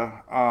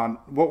Florida.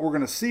 What we're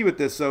going to see with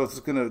this, though,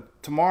 is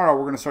tomorrow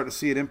we're going to start to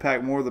see it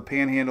impact more of the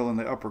Panhandle and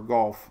the Upper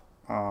Gulf.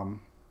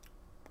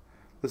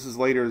 This is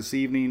later this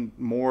evening,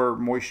 more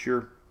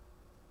moisture.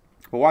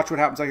 But watch what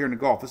happens out here in the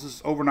Gulf. This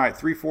is overnight,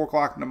 3, 4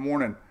 o'clock in the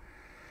morning.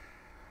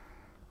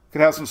 Could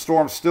have some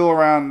storms still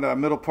around the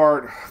middle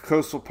part,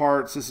 coastal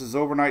parts. This is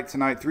overnight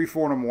tonight, 3,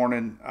 4 in the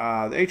morning.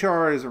 The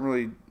HRR isn't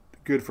really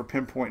good for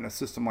pinpointing a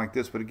system like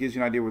this, but it gives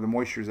you an idea where the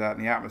moisture is at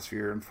in the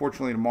atmosphere.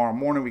 Unfortunately, tomorrow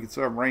morning we can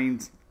still have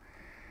rains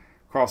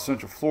across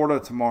central Florida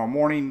tomorrow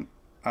morning.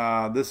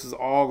 This is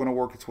all going to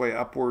work its way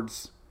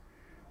upwards.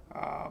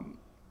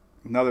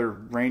 Another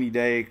rainy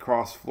day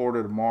across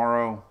Florida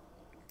tomorrow.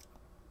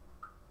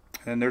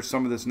 And there's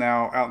some of this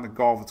now out in the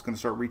Gulf. It's going to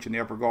start reaching the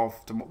Upper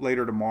Gulf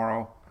later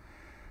tomorrow.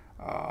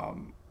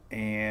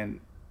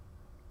 And,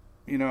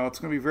 you know, it's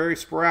going to be very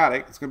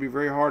sporadic. It's going to be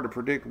very hard to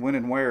predict when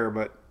and where,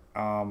 but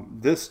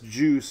this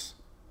juice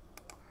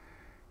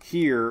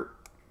here,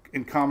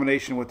 in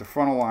combination with the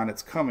frontal line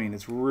that's coming,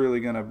 is really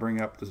going to bring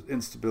up the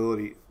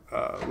instability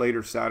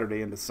later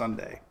Saturday into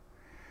Sunday.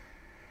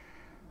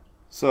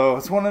 So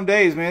it's one of them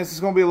days, man. This is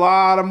going to be a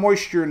lot of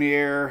moisture in the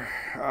air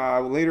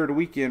later the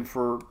weekend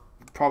for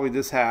probably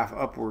this half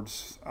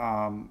upwards.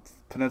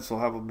 Peninsula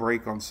will have a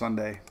break on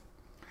Sunday.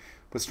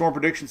 But Storm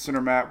Prediction Center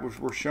map,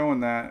 we're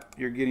showing that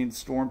you're getting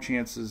storm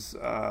chances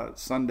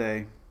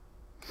Sunday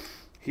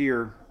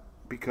here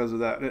because of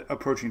that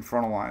approaching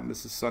frontal line.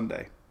 This is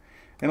Sunday.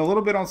 And a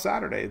little bit on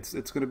Saturday. It's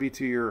going to be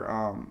to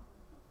your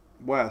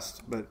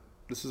west, but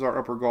this is our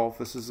Upper Gulf.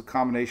 This is a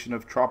combination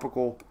of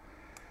tropical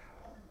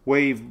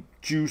wave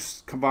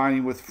juice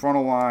combining with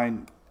frontal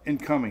line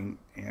incoming,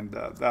 and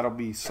that'll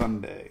be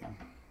Sunday.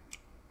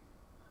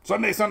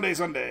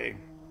 Sunday.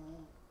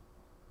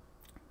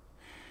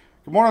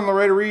 Good morning,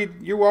 Loretta Reed.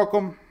 You're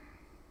welcome.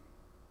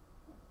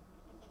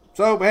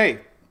 So, hey,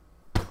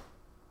 a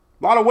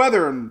lot of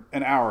weather in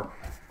an hour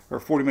or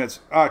 40 minutes.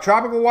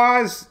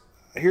 Tropical-wise,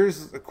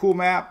 here's a cool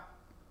map.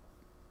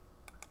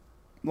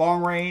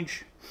 Long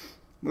range.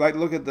 We like to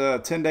look at the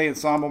 10-day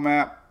ensemble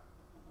map.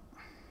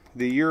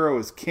 The Euro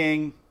is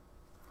king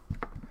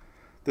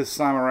this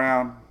time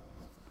around.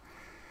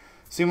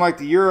 Seemed like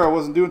the Euro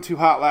wasn't doing too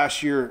hot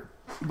last year,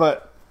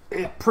 but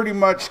it pretty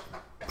much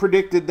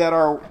predicted that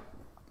our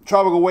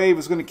tropical wave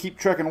is going to keep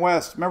trekking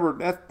west. Remember,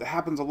 that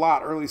happens a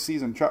lot early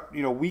season.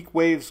 You know, weak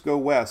waves go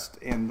west,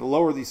 and the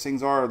lower these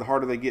things are, the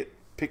harder they get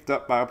picked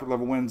up by upper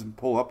level winds and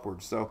pull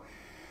upwards. So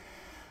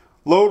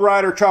low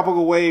rider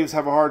tropical waves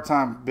have a hard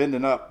time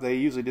bending up. They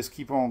usually just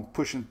keep on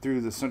pushing through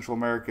the Central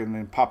American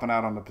and popping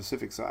out on the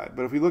Pacific side.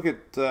 But if we look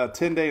at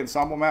 10-day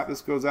ensemble map,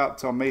 this goes out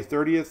until May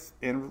 30th,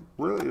 and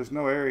really there's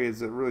no areas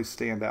that really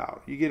stand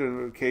out. You get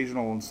an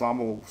occasional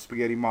ensemble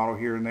spaghetti model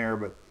here and there,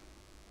 but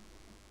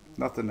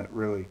nothing that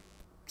really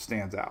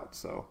stands out.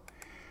 So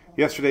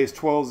yesterday's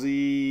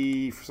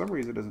 12Z, for some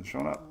reason it isn't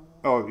showing up.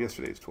 Oh,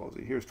 yesterday's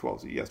 12Z. Here's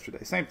 12Z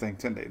yesterday. Same thing,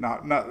 10-day.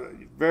 Not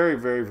very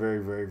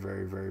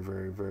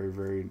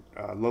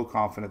low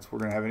confidence we're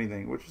going to have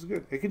anything, which is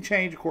good. It can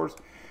change, of course.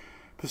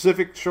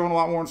 Pacific showing a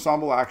lot more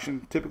ensemble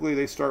action. Typically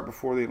they start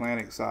before the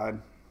Atlantic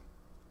side.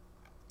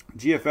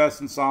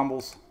 GFS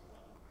ensembles,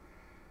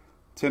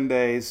 10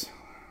 days.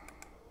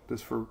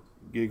 Just for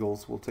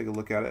giggles, we'll take a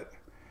look at it.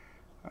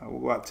 We'll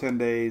go out 10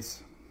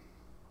 days.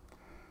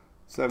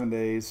 7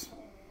 days,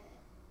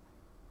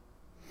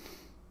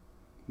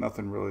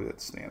 nothing really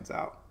that stands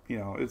out. You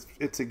know,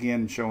 it's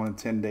again showing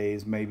 10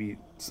 days, maybe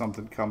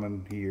something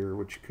coming here,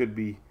 which could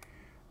be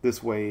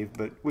this wave,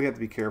 but we have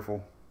to be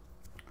careful.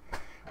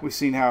 We've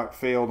seen how it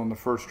failed on the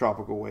first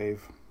tropical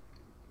wave,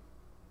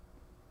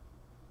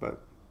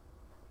 but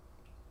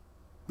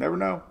never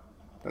know.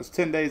 That's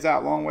 10 days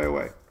out, long way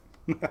away.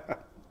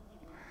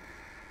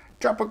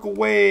 Tropical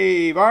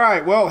wave. All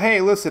right. Well,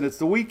 hey, listen, it's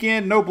the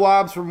weekend. No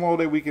blobs for Memorial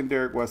Day weekend,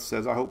 Derek West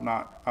says. I hope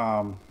not.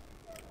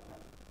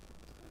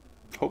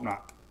 Hope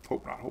not.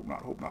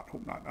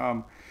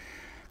 A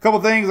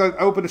couple things I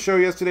opened the show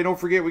yesterday. Don't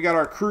forget, we got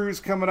our cruise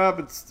coming up.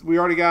 We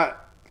already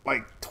got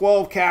like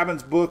 12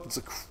 cabins booked.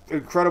 It's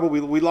incredible.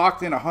 We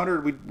locked in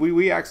 100.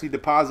 We actually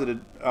deposited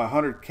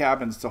 100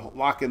 cabins to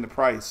lock in the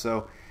price.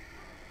 So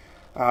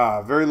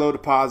very low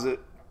deposit.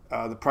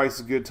 The price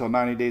is good till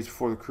 90 days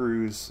before the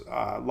cruise.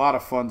 A lot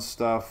of fun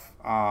stuff.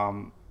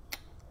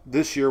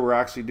 This year we're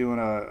actually doing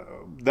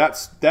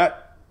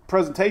that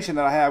presentation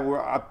that I have,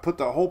 where I put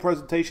the whole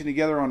presentation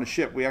together on the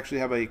ship. We actually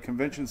have a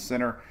convention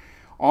center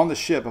on the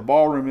ship, a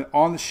ballroom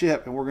on the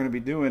ship, and we're going to be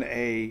doing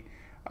a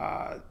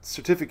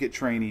certificate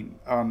training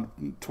on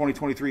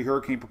 2023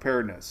 hurricane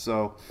preparedness.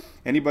 So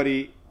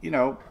anybody, you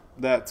know,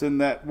 that's in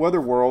that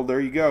weather world,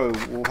 there you go.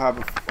 We'll have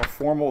a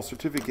formal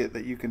certificate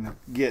that you can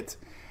get.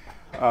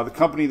 The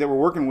company that we're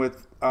working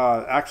with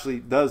actually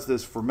does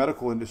this for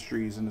medical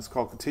industries, and it's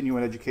called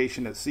Continuing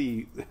Education at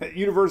Sea,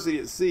 University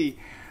at Sea.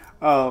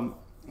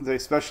 They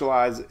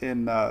specialize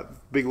in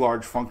big,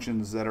 large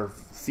functions that are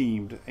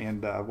themed,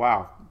 and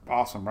wow,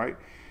 awesome, right?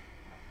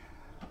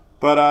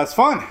 But it's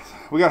fun.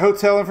 We got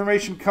hotel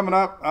information coming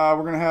up.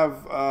 We're going to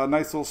have a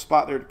nice little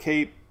spot there at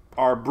Cape.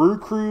 Our Brew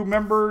crew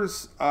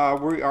members,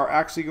 we are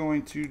actually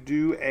going to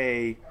do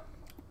a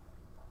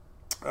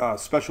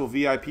special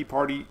VIP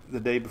party the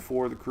day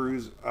before the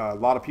cruise. A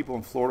lot of people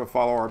in Florida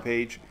follow our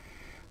page.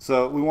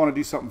 So we want to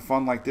do something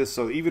fun like this.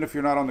 So even if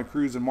you're not on the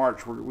cruise in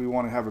March, we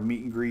want to have a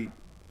meet and greet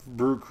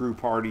Brew crew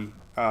party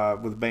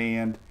with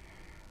band,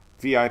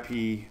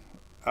 VIP.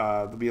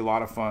 It'll be a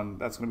lot of fun.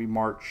 That's going to be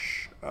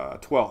March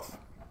 12th.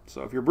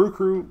 So if you're a Brew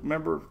crew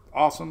member,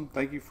 awesome.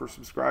 Thank you for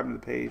subscribing to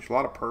the page. A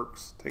lot of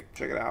perks.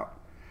 Check it out.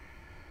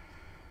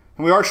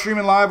 And we are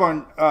streaming live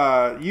on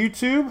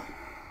YouTube.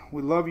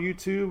 We love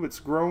YouTube. It's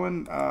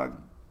growing.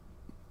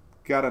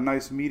 Got a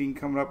nice meeting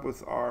coming up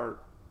with our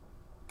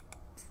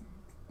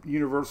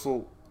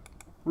Universal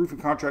Roofing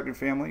Contracting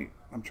family.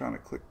 I'm trying to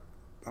click.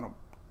 I don't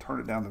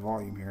turn it down the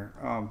volume here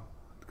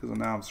because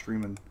now I'm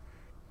streaming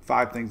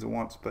 5 things at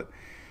once. But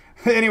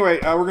anyway,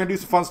 we're going to do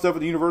some fun stuff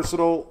with the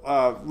Universal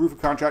Roofing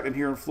Contracting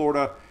here in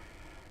Florida.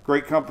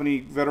 Great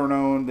company, veteran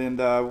owned, and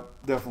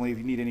definitely if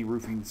you need any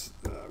roofing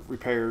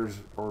repairs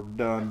or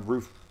done,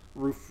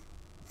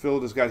 Phil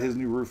just got his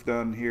new roof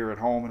done here at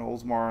home in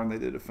Oldsmar, and they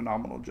did a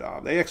phenomenal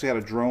job. They actually had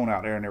a drone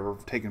out there, and they were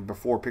taking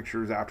before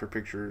pictures, after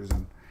pictures,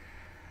 and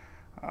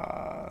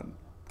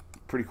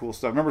pretty cool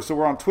stuff. Remember, so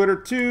we're on Twitter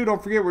too.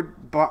 Don't forget,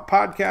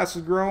 podcast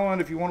is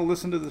growing. If you want to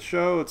listen to the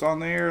show, it's on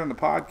there on the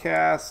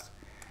podcast.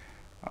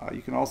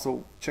 You can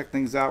also check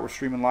things out. We're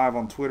streaming live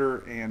on Twitter,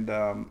 and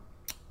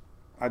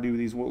I do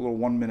these little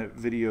 1-minute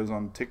videos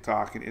on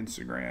TikTok and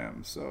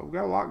Instagram. So we've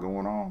got a lot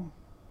going on.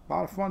 A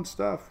lot of fun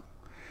stuff.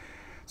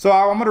 So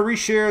I'm going to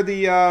reshare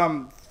the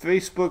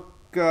Facebook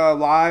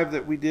Live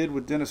that we did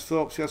with Dennis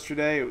Phillips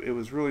yesterday. It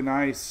was really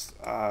nice.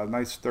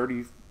 Nice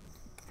 30,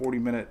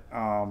 40-minute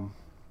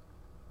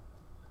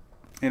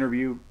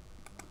interview.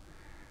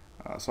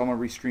 So I'm going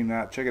to restream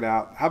that. Check it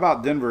out. How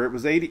about Denver? It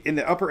was 80 in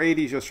the upper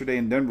 80s yesterday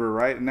in Denver,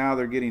 right? And now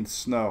they're getting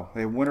snow.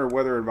 They have winter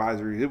weather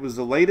advisories. It was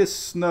the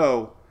latest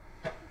snow,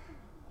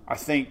 I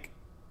think,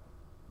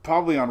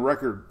 probably on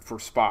record for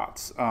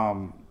spots.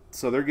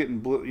 So they're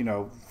getting,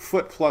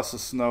 foot plus of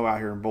snow out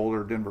here in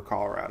Boulder, Denver,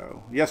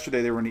 Colorado.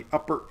 Yesterday they were in the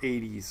upper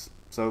 80s.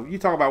 So you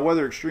talk about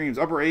weather extremes,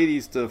 upper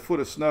 80s to a foot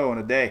of snow in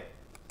a day.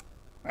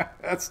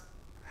 That's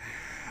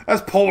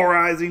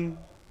polarizing.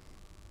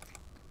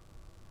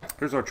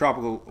 There's our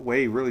tropical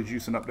wave really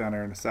juicing up down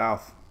there in the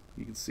south.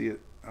 You can see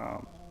it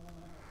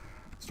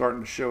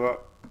starting to show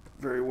up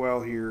very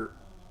well here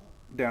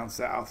down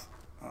south.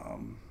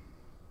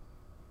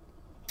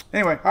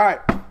 Anyway, all right.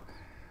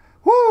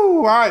 Woo!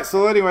 All right,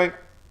 so anyway,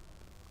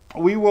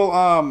 we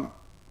will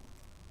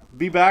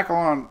be back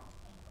on.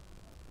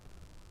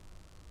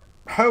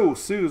 Oh,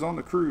 Sue's on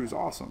the cruise.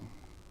 Awesome.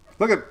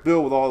 Look at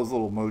Bill with all his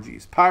little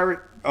emojis. Pirate,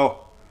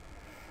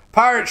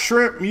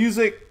 shrimp,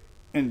 music,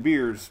 and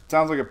beers.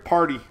 Sounds like a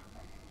party.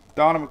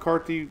 Donna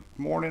McCarthy,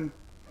 morning.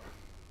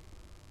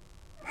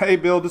 Hey,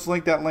 Bill, just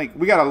link that link.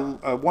 We got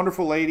a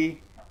wonderful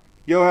lady.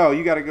 Yo, hell,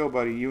 you got to go,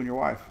 buddy. You and your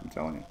wife. I'm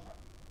telling you.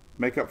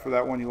 Make up for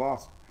that one you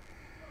lost.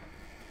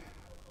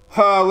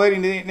 Lady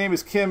name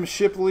is Kim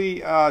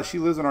Shipley. She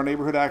lives in our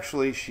neighborhood,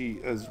 actually. She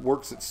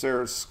works at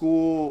Sarah's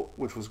school,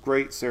 which was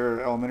great,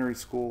 Sarah Elementary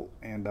School.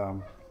 And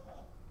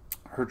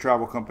her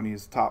travel company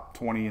is top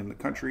 20 in the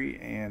country.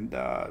 And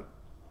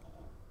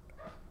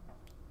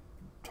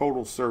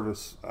total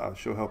service,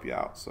 she'll help you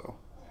out. So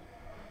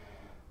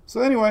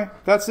anyway,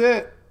 that's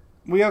it.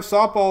 We have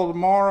softball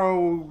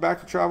tomorrow. Back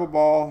to travel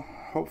ball.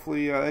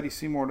 Hopefully Eddie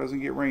Seymour doesn't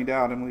get rained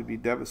out. Emily'd be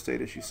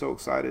devastated. She's so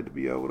excited to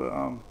be able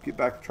to get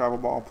back to travel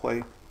ball,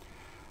 play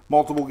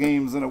multiple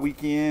games in a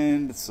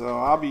weekend. So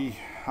I'll be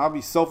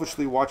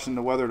selfishly watching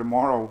the weather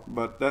tomorrow,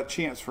 but that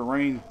chance for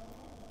rain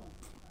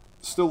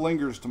still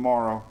lingers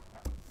tomorrow.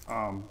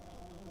 Not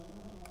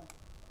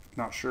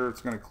sure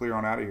it's going to clear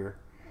on out of here.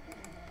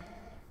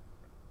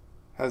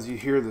 As you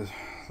hear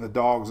the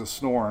dogs are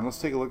snoring,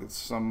 let's take a look at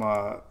some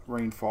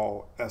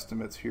rainfall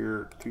estimates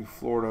here to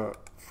Florida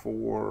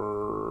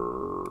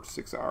for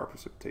 6-hour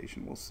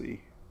precipitation. We'll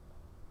see.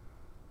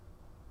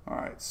 All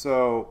right,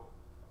 so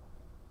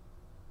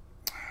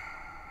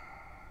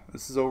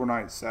this is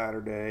overnight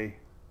Saturday.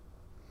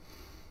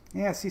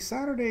 Yeah, see,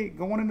 Saturday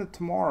going into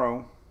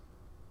tomorrow.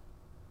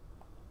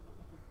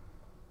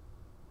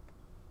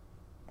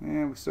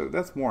 Yeah, so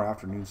that's more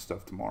afternoon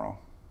stuff tomorrow.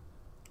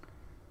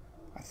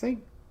 I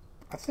think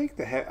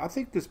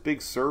this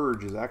big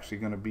surge is actually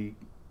going to be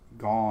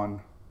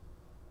gone.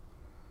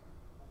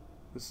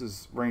 This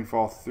is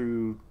rainfall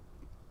through.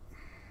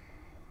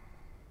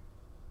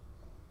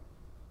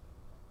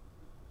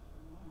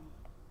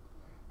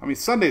 I mean,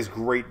 Sunday's a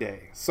great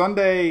day.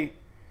 Sunday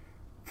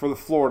for the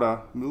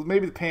Florida,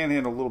 maybe the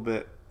Panhandle a little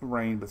bit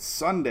rain, but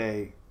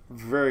Sunday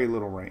very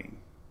little rain.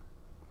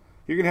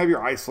 You're gonna have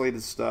your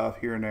isolated stuff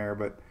here and there,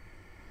 but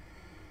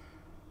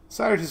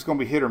Saturday's just gonna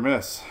be hit or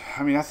miss.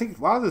 I mean, I think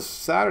a lot of this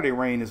Saturday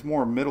rain is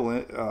more middle.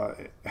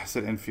 I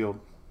said infield.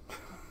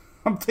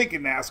 I'm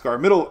thinking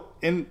NASCAR,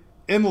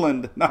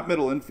 inland, not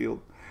middle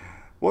infield.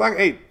 Well,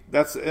 hey,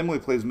 that's Emily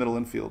plays middle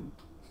infield.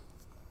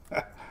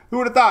 Who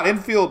would have thought?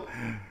 Infield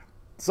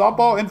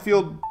softball,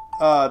 infield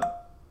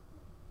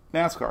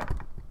NASCAR.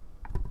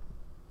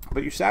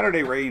 But your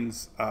Saturday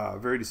rain's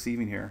very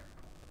deceiving here.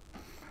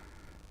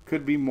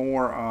 Could be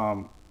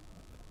more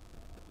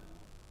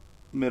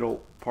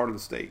middle part of the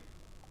state.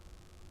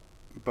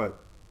 But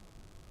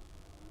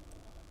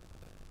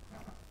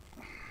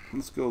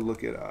let's go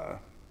look at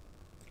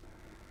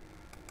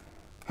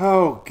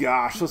oh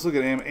gosh, let's look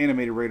at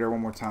animated radar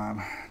one more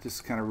time.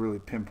 Just to kind of really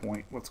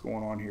pinpoint what's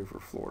going on here for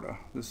Florida.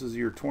 This is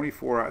your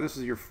 24 hour, this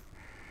is your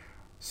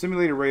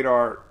simulated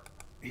radar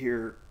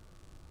here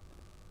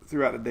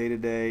throughout the day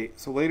today.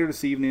 So later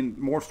this evening,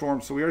 more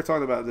storms. So we already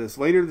talked about this.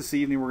 Later this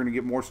evening, we're going to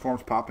get more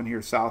storms popping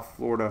here, South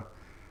Florida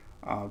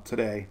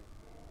today.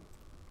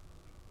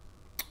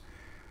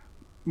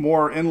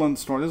 More inland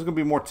storms. This is going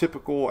to be more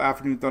typical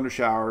afternoon thunder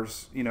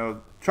showers. You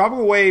know,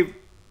 tropical wave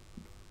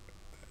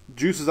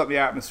juices up the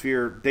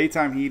atmosphere.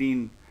 Daytime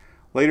heating.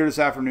 Later this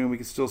afternoon, we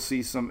can still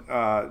see some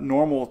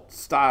normal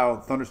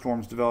style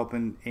thunderstorms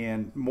developing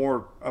and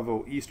more of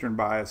a eastern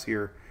bias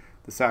here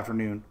this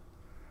afternoon.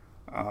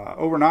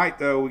 Overnight,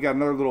 though, we got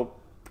another little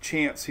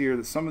chance here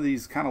that some of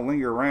these kind of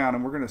linger around,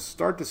 and we're going to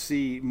start to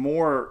see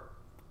more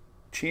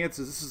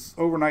chances. This is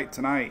overnight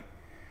tonight.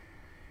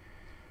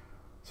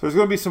 So there's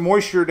going to be some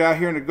moisture down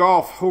here in the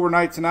Gulf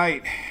overnight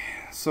tonight.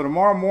 So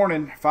tomorrow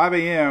morning, 5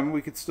 a.m.,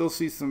 we could still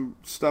see some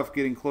stuff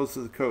getting close to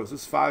the coast.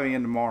 This is 5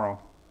 a.m.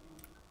 tomorrow.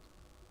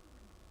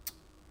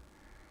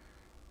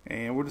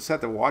 And we'll just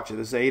have to watch it.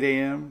 This is 8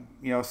 a.m.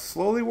 You know,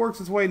 slowly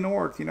works its way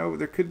north. You know,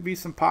 there could be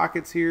some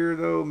pockets here,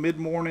 though,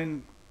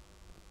 mid-morning.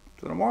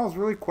 So tomorrow's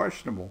really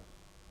questionable.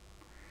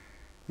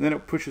 And then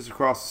it pushes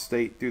across the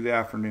state through the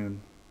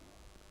afternoon.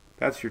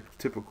 That's your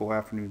typical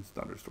afternoon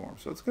thunderstorm.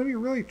 So it's going to be a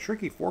really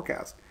tricky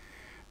forecast.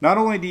 Not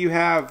only do you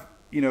have,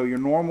 you know, your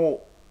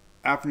normal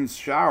afternoon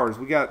showers,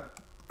 we got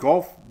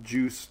Gulf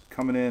juice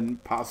coming in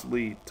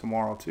possibly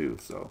tomorrow too.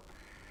 So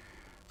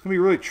it's going to be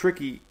a really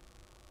tricky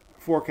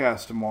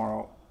forecast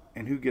tomorrow.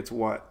 And who gets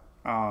what?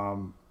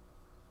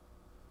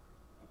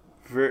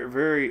 Very,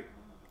 very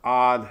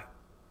odd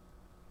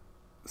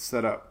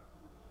setup.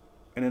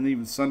 And then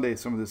even Sunday,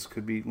 some of this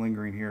could be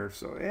lingering here.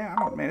 So,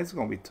 yeah, man, it's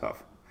going to be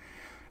tough.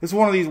 It's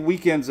one of these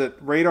weekends that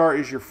radar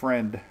is your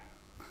friend.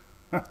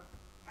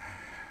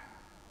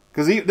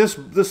 Because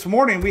this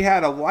morning we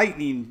had a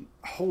lightning.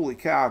 Holy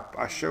cow!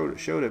 I showed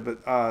it, but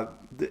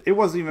it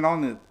wasn't even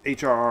on the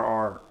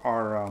HRRR,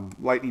 our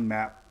lightning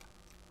map.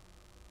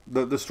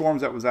 The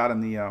storms that was out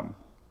in the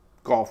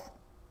Gulf,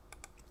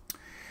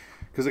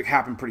 because it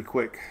happened pretty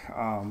quick.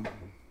 And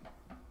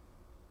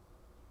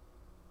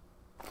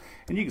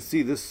you can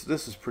see this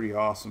is pretty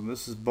awesome.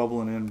 This is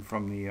bubbling in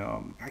from the,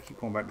 I keep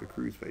going back to the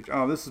cruise page.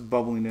 Oh, this is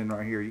bubbling in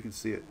right here. You can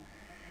see it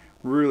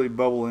really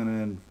bubbling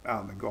in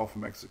out in the Gulf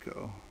of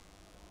Mexico.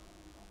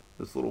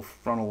 This little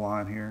frontal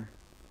line here.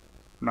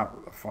 Not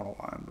a frontal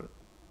line, but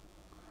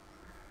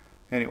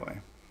anyway.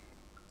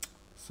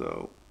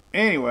 So,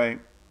 anyway,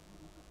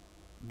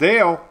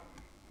 Dale,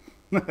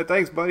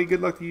 thanks, buddy.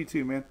 Good luck to you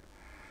too, man.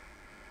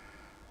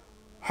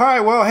 All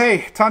right, well,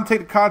 hey, time to take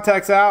the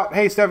contacts out.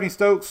 Hey, Stephanie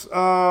Stokes,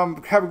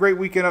 have a great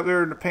weekend up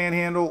there in the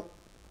Panhandle.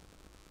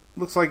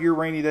 Looks like your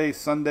rainy day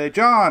Sunday.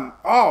 John,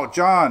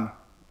 John,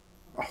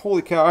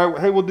 holy cow. All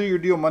right, hey, we'll do your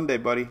deal Monday,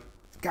 buddy.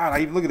 God, I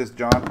even look at this,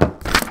 John.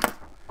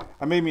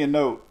 I made me a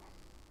note.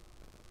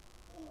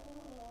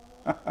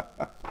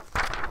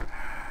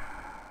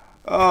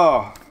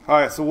 Oh, all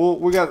right. So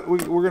we're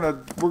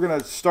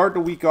gonna start the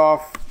week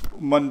off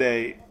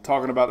Monday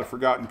talking about the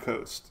Forgotten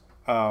Coast.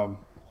 That's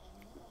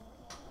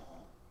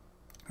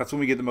when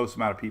we get the most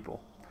amount of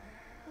people.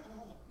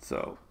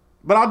 So,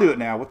 but I'll do it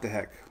now. What the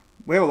heck?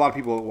 We have a lot of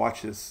people that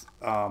watch this.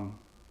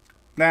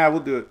 We'll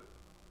do it.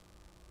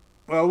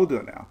 Well, we'll do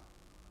it now.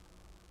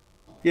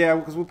 Yeah,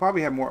 because we'll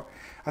probably have more.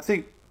 I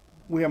think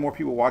we have more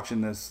people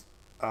watching this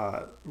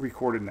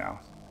recorded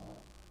now.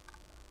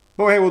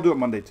 But hey, we'll do it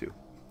Monday too.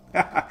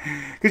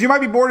 Because you might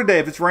be bored today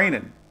if it's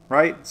raining,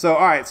 right? So,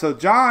 all right. So,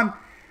 John,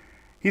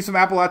 he's from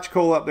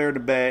Apalachicola up there in the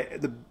bay,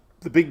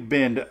 the Big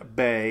Bend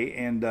Bay,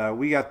 and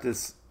we got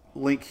this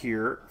link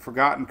here,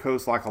 Forgotten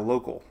Coast Like a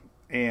Local,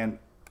 and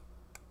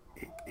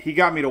he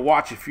got me to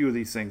watch a few of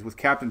these things with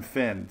Captain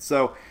Finn.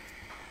 So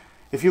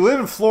if you live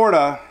in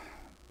Florida,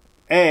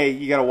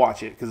 you got to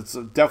watch it because it's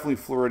definitely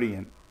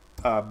Floridian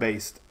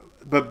based.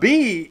 But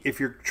B, if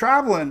you're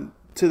traveling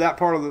to that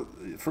part of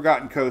the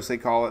Forgotten Coast, they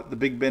call it the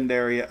Big Bend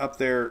area up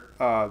there,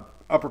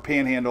 Upper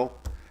Panhandle.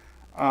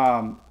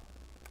 I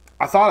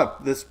thought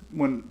of this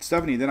when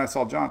Stephanie, then I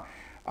saw John.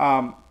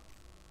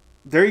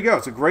 There you go.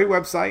 It's a great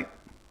website.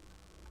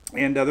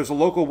 And there's a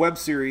local web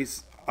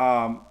series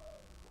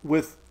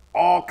with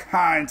all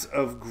kinds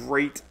of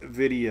great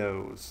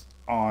videos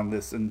on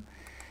this. And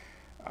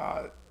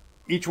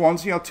each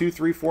one's, 2,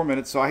 3, 4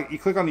 minutes. So you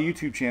click on the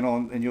YouTube channel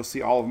and you'll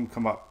see all of them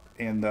come up.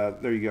 And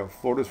there you go.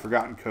 Florida's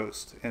Forgotten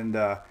Coast. And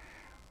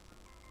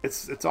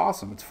it's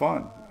awesome. It's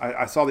fun.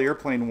 I saw the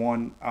airplane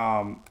one.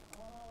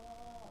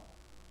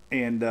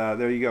 And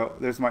there you go.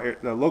 There's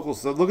the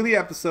locals. So look at the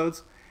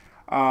episodes.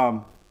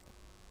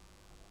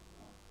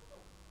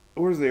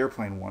 Where's the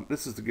airplane one?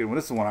 This is the good one.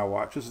 This is the one I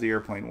watched. This is the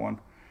airplane one.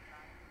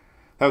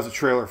 That was a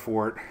trailer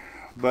for it,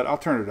 but I'll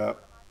turn it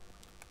up.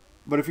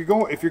 But if you're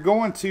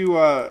going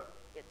to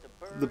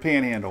the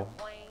Panhandle,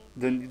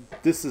 then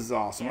this is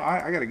awesome.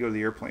 I got to go to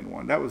the airplane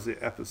one. That was the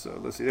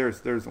episode. Let's see.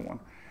 There's the one.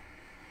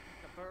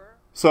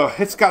 So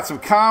it's got some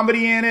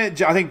comedy in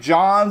it. I think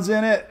John's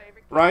in it,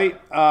 right?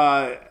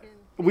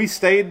 We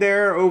stayed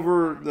there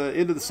over the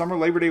end of the summer,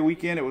 Labor Day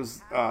weekend. It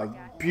was a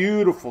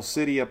beautiful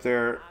city up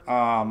there.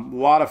 A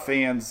lot of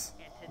fans,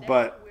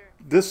 but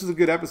this was a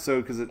good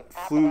episode because it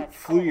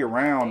flew you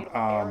around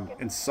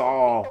and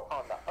saw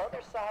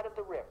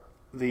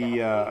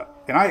the.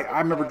 And I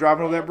remember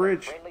driving over that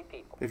bridge.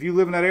 If you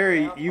live in that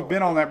area, you've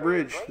been on that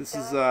bridge. This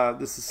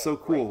is so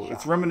cool.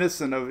 It's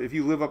reminiscent of if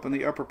you live up in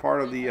the upper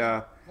part of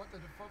the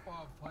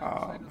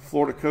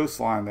Florida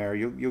coastline there.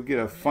 You'll get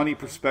a funny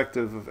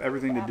perspective of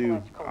everything to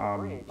do. I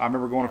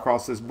remember going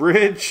across this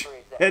bridge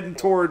heading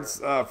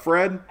towards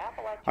Fred.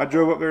 I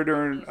drove up there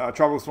during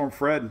Tropical Storm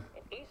Fred.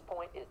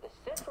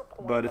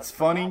 But it's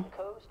funny,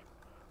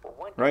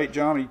 right,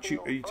 John?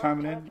 Are you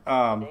chiming in?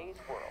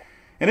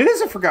 And it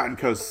is a forgotten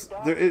coast.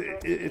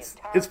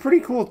 It's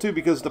pretty cool too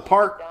because the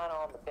park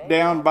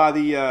down by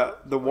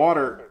the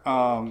water,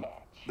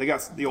 they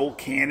got the old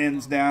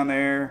cannons down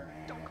there.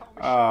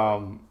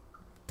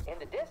 In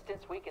the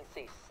distance, we can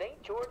see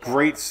St. George.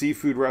 Great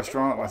seafood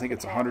restaurant. I think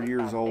it's 100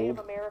 years old.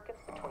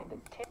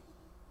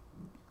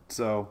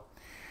 So,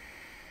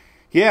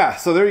 yeah.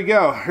 So there you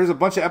go. Here's a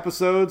bunch of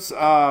episodes.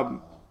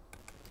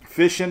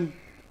 Fishing.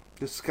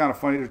 This is kind of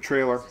funny. The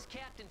trailer. This is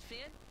Captain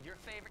Finn, your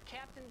favorite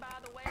captain, by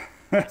the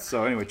way.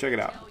 So anyway, check it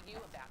out.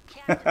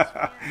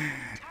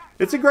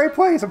 It's a great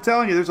place. I'm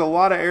telling you, there's a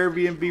lot of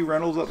Airbnb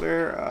rentals up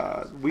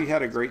there. We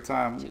had a great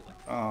time.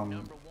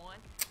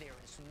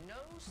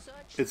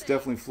 It's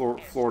definitely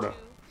Florida.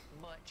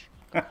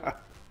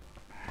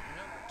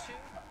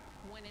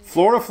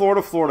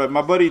 Florida.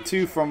 My buddy,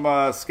 too,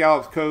 from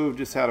Scallops Cove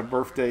just had a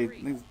birthday. I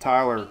think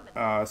Tyler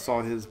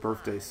saw his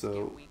birthday,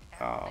 so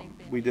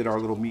we did our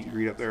little meet and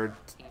greet up there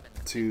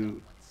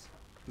to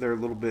they're a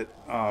little bit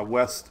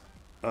west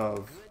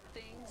of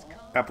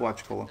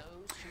Apalachicola.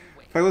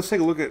 In fact, let's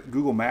take a look at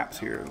Google Maps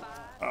here.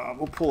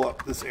 We'll pull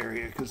up this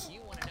area because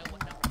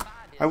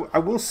I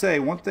will say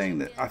one thing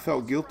that I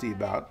felt guilty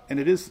about, and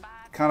it is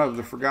kind of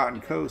the forgotten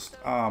coast.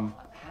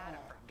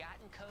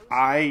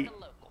 I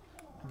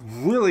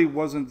really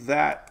wasn't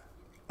that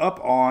up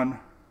on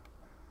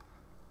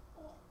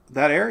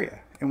that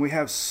area, and we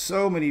have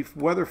so many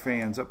weather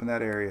fans up in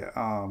that area.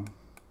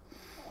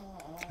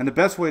 And the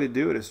best way to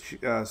do it is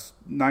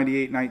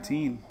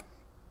 98-19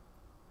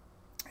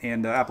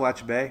 and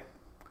Appalachia Bay.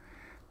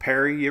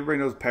 Perry, everybody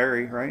knows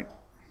Perry, right?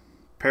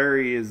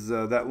 Perry is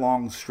that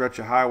long stretch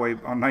of highway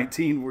on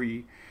 19 where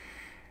you.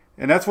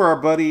 And that's where our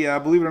buddy,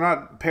 believe it or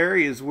not,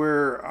 Perry is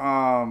where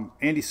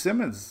Andy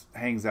Simmons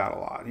hangs out a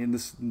lot in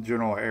this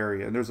general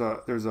area. And there's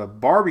a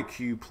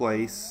barbecue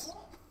place.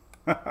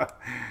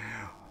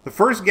 The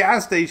first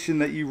gas station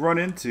that you run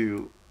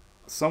into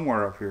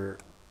somewhere up here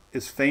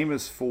is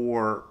famous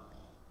for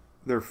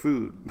their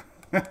food.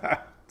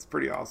 It's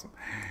pretty awesome.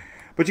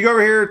 But you go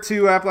over here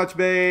to Appalachia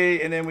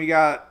Bay, and then we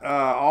got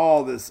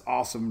all this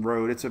awesome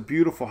road. It's a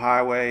beautiful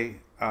highway,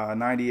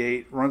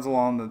 98, runs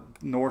along the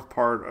north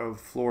part of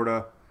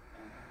Florida.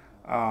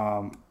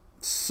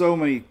 So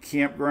many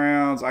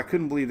campgrounds. I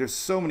couldn't believe there's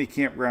so many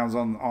campgrounds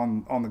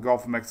on the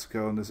Gulf of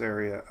Mexico in this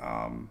area.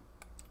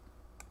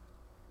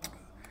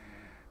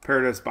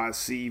 Paradise by the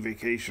Sea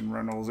vacation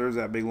rentals. There's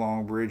that big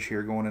long bridge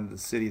here going into the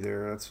city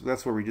there.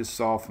 That's where we just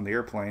saw from the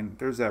airplane.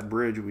 There's that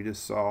bridge we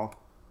just saw.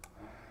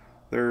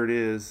 There it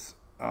is.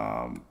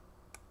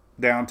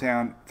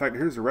 Downtown. In fact,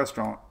 here's a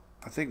restaurant.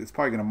 I think it's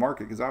probably going to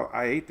market because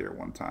I ate there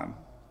one time.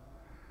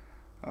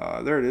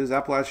 There it is,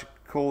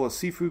 Apalachicola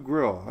Seafood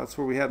Grill. That's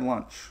where we had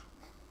lunch.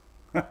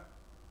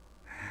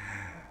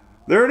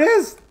 There it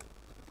is.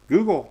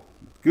 Google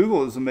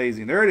is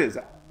amazing. There it is.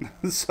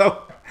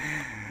 So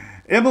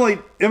Emily,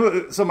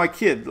 so my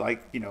kid,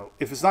 like, you know,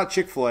 if it's not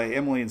Chick-fil-A,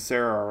 Emily and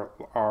Sarah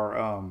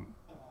are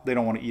they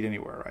don't want to eat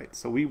anywhere, right?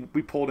 So we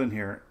pulled in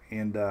here,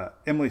 and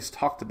Emily's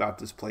talked about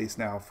this place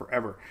now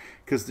forever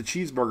because the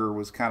cheeseburger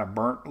was kind of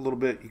burnt a little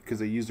bit because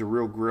they used a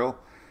real grill.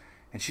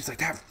 And she's like,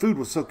 that food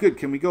was so good.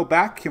 Can we go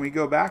back?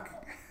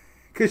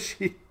 Because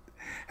she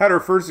had her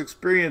first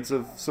experience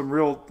of some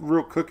real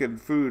cooking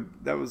food.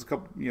 That was a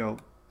couple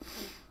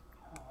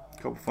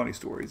funny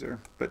stories there.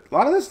 But a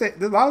lot of this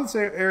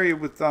area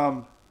with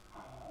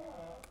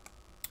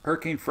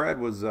Hurricane Fred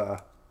was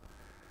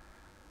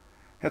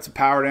had some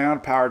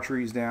power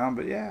trees down.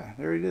 But yeah,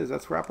 there it is.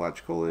 That's where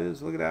Apalachicola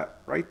is. Look at that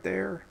right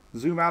there.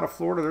 Zoom out of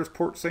Florida. There's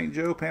Port St.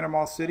 Joe,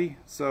 Panama City.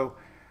 So,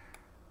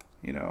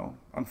 you know,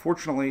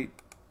 unfortunately,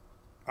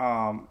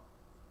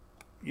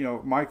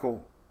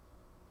 Michael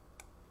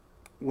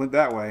went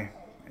that way,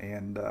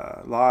 and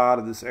a lot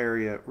of this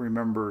area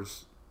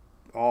remembers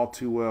all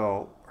too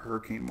well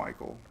Hurricane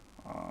Michael.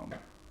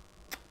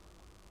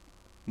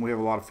 We have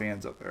a lot of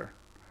fans up there.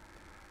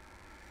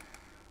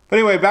 But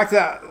anyway, back to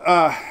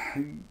that.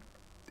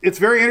 It's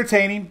very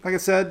entertaining. Like I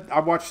said,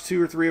 I've watched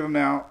 2 or 3 of them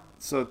now.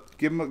 So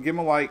give them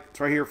a like. It's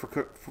right here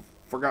for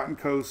Forgotten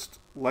Coast,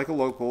 like a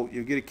local.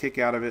 You'll get a kick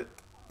out of it.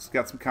 It's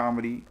got some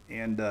comedy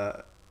and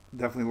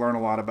definitely learn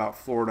a lot about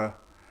Florida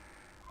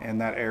and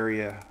that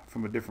area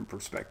from a different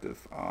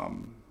perspective.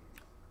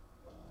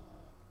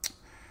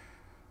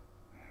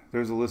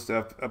 There's a list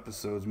of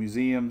episodes: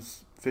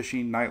 museums,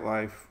 fishing,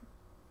 nightlife.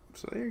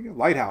 So there you go.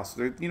 Lighthouse.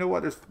 You know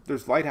what?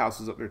 There's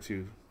lighthouses up there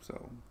too.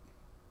 So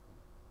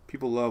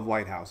people love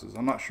lighthouses.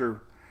 I'm not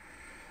sure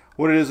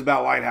what it is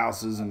about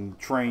lighthouses and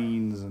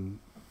trains and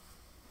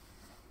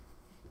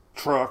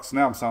trucks.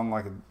 Now I'm sounding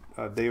like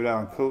a David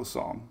Allen Coe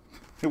song.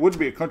 It wouldn't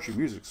be a country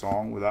music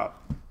song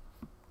without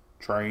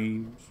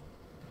trains,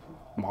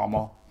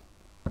 mama,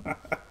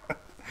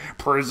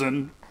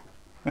 prison.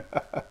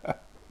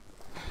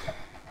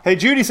 Hey,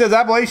 Judy says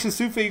Appalachian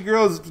Souffle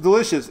Grill is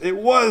delicious. It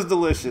was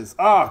delicious.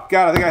 Oh,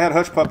 God, I think I had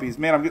hush puppies.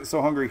 Man, I'm getting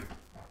so hungry.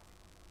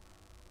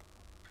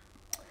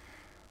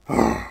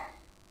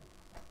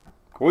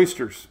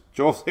 Oysters.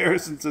 Joel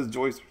Harrison says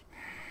oysters.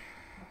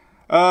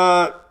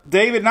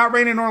 David, not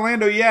raining in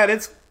Orlando yet.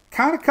 It's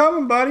kind of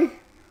coming, buddy.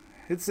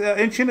 It's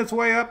inching its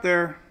way up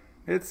there.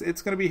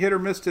 It's going to be hit or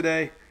miss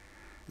today.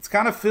 It's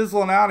kind of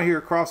fizzling out of here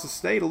across the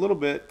state a little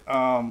bit.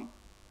 I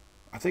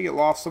think it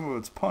lost some of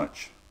its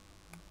punch.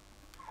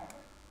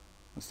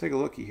 Let's take a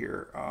looky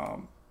here.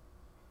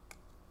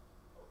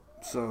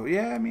 So,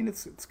 yeah, I mean,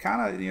 it's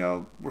kind of, you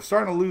know, we're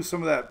starting to lose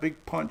some of that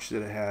big punch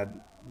that it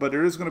had. But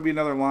there is going to be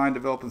another line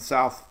developing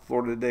South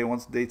Florida today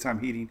once daytime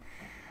heating.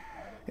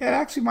 Yeah, it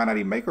actually might not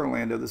even make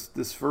Orlando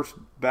this first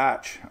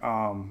batch.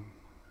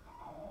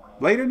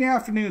 Later in the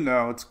afternoon,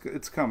 though,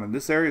 it's coming.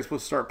 This area is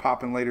supposed to start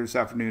popping later this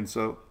afternoon.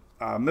 So,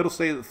 middle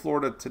state of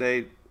Florida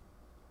today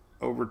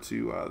over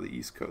to the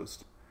East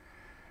Coast.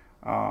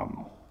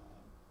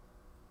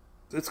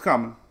 It's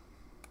coming.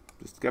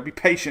 Just got to be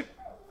patient.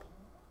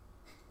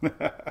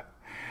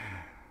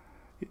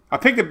 I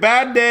picked a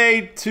bad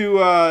day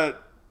to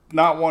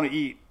not want to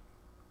eat.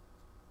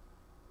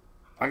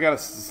 I got to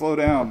slow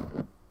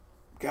down.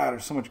 God,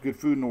 there's so much good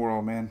food in the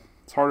world, man.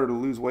 It's harder to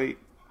lose weight.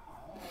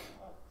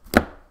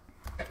 All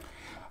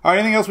right,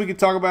 anything else we could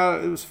talk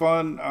about? It was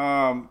fun.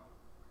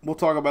 We'll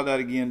talk about that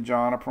again,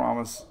 John. I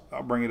promise.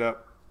 I'll bring it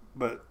up.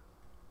 But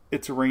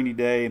it's a rainy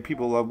day, and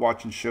people love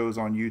watching shows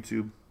on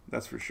YouTube.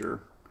 That's for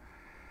sure.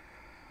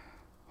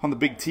 On the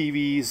big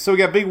TVs. So we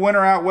got big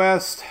winter out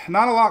west.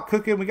 Not a lot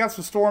cooking. We got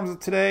some storms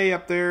today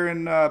up there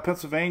in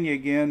Pennsylvania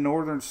again.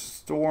 Northern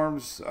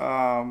storms.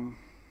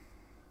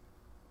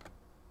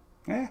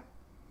 Yeah,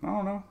 I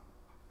don't know.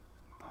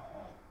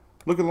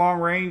 Looking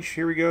long range.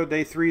 Here we go.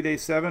 Day 3, day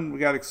 7. We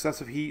got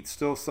excessive heat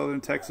still southern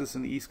Texas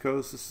and the East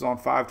Coast. This is on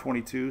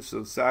 5/22.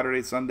 So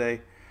Saturday,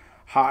 Sunday,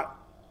 hot.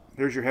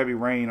 There's your heavy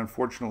rain,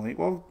 unfortunately.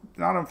 Well,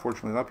 not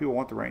unfortunately. A lot of people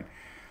want the rain.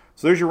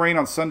 So there's your rain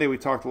on Sunday we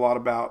talked a lot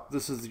about.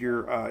 This is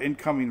your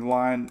incoming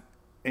line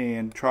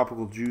and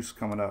tropical juice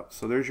coming up.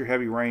 So there's your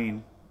heavy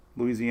rain,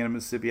 Louisiana,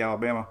 Mississippi,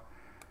 Alabama.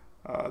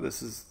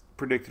 This is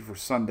predicted for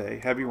Sunday,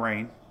 heavy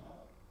rain.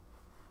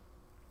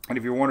 And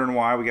if you're wondering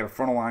why, we got a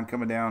frontal line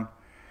coming down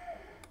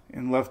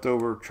and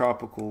leftover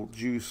tropical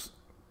juice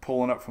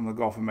pulling up from the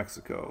Gulf of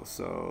Mexico.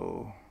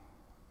 So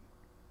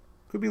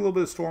could be a little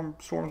bit of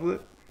storms with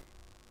it.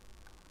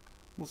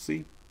 We'll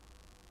see.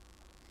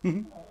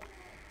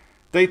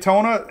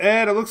 Daytona,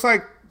 Ed, it looks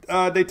like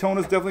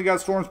Daytona's definitely got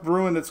storms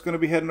brewing that's going to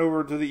be heading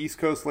over to the East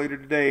Coast later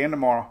today and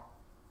tomorrow.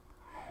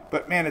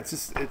 But man,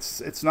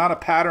 it's not a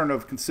pattern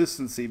of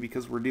consistency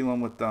because we're dealing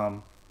with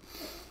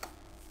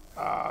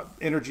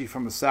energy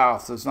from the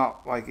south, so it's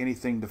not like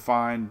anything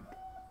defined.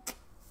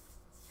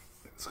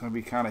 It's going to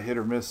be kind of hit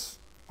or miss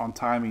on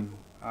timing.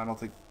 I don't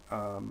think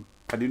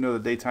I do know the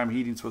daytime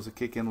heating's supposed to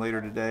kick in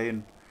later today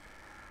and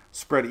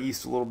spread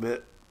east a little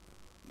bit.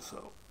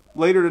 So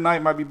later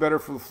tonight might be better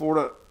for the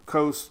Florida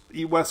coast,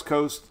 West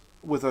Coast,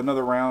 with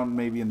another round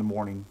maybe in the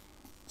morning.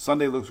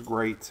 Sunday looks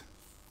great.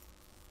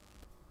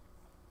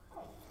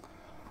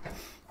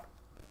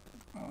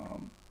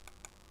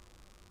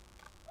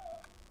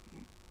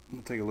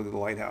 We'll take a look at the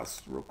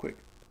lighthouse real quick.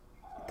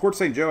 Port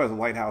St. Joe has a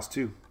lighthouse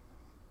too.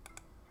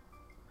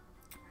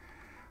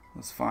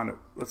 Let's find it.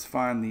 Let's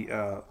find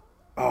the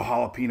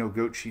jalapeno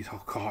goat cheese.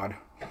 Oh God.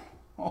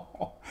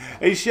 Oh.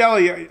 Hey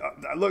Shelly,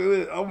 look at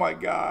this. Oh my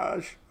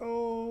gosh.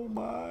 Oh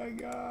my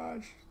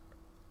gosh.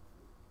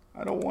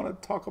 I don't want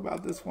to talk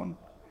about this one.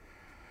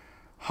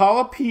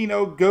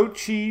 Jalapeno goat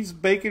cheese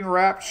bacon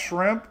wrapped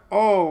shrimp.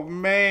 Oh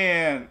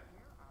man.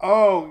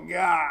 Oh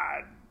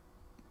God.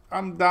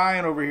 I'm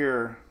dying over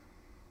here.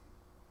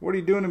 What are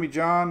you doing to me,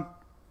 John?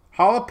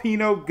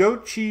 Jalapeno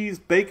goat cheese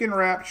bacon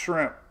wrapped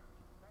shrimp.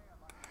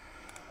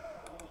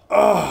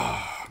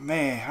 Oh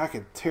man, I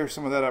could tear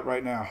some of that up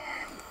right now.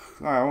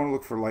 All right, I want to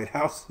look for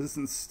lighthouses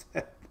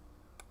instead.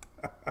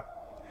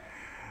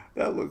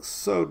 That looks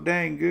so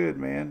dang good,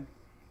 man.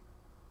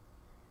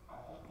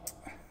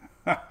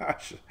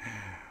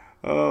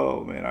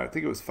 Oh man, I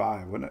think it was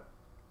 5, wasn't it?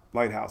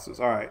 Lighthouses.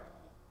 All right,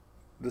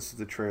 this is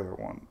the trailer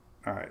one.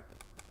 All right,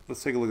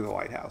 let's take a look at the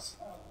lighthouse.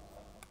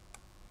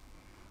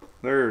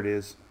 There it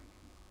is.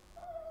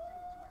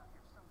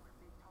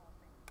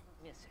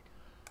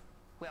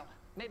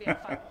 Maybe I'll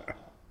find.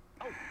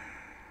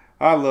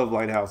 I love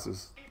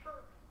lighthouses.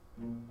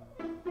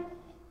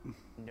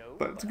 No.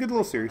 But it's a good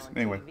little series.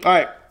 Anyway. All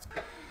right.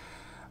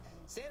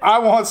 I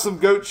want some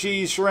goat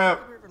cheese shrimp.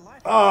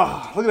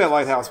 Oh, look at that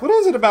lighthouse. What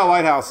is it about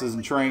lighthouses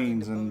and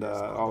trains and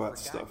all that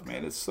stuff,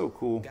 man? It's so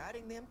cool.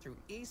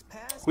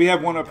 We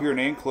have one up here in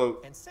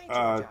Anclote,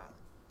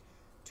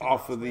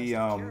 off of the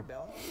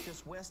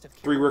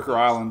Three Ricker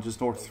Island, just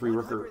north of Three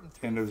Ricker,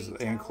 and there's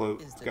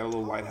Anclote. It's got a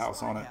little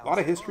lighthouse on it. A lot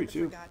of history,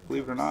 too,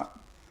 believe it or not.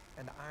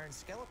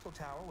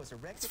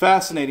 It's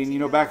fascinating, you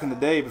know, back in the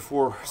day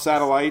before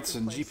satellites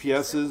and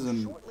GPSs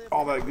and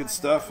all that good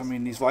stuff. I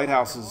mean, these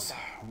lighthouses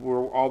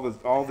were all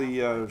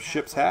the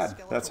ships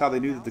had. That's how they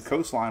knew that the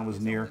coastline was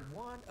near.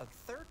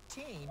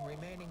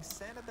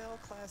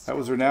 That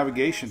was their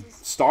navigation.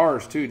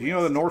 Stars, too. Do you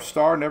know the North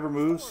Star never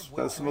moves?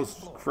 That's the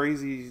most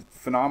crazy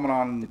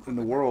phenomenon in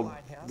the world.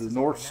 The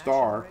North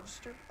Star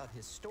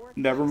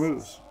never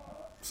moves.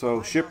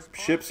 So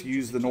ships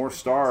use the North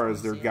Star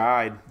as their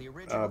guide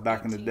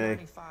back in the day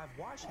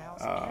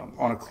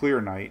on a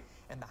clear night.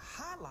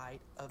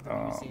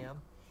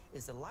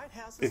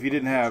 If you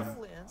didn't have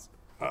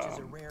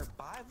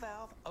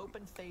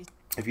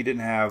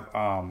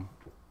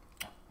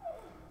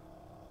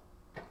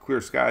clear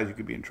skies, you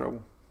could be in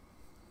trouble.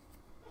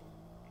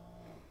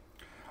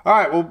 All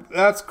right, well,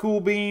 that's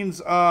cool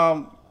beans.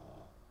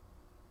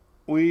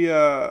 We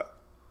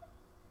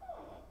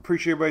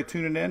appreciate everybody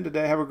tuning in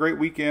today. Have a great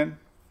weekend.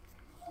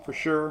 For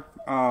sure.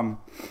 And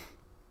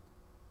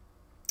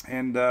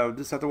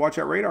just have to watch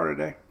that radar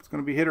today. It's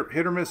going to be hit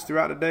or miss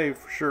throughout the day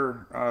for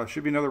sure.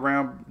 Should be another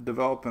round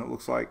developing, it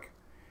looks like,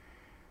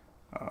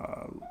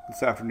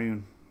 this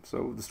afternoon.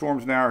 So the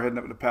storms now are heading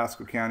up to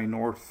Pasco County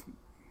north.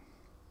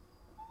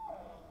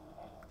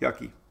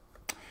 Yucky.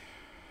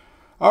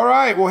 All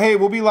right. Well, hey,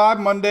 we'll be live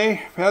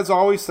Monday. As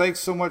always, thanks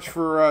so much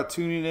for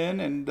tuning in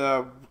and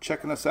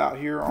checking us out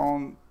here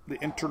on the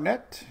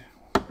internet.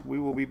 We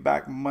will be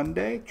back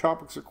Monday.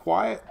 Tropics are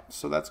quiet,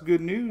 so that's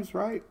good news,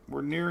 right?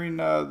 We're nearing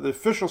the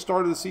official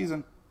start of the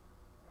season,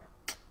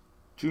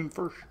 June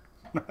 1st.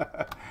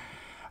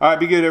 All right,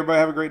 be good, everybody.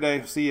 Have a great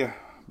day. See ya.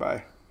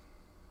 Bye.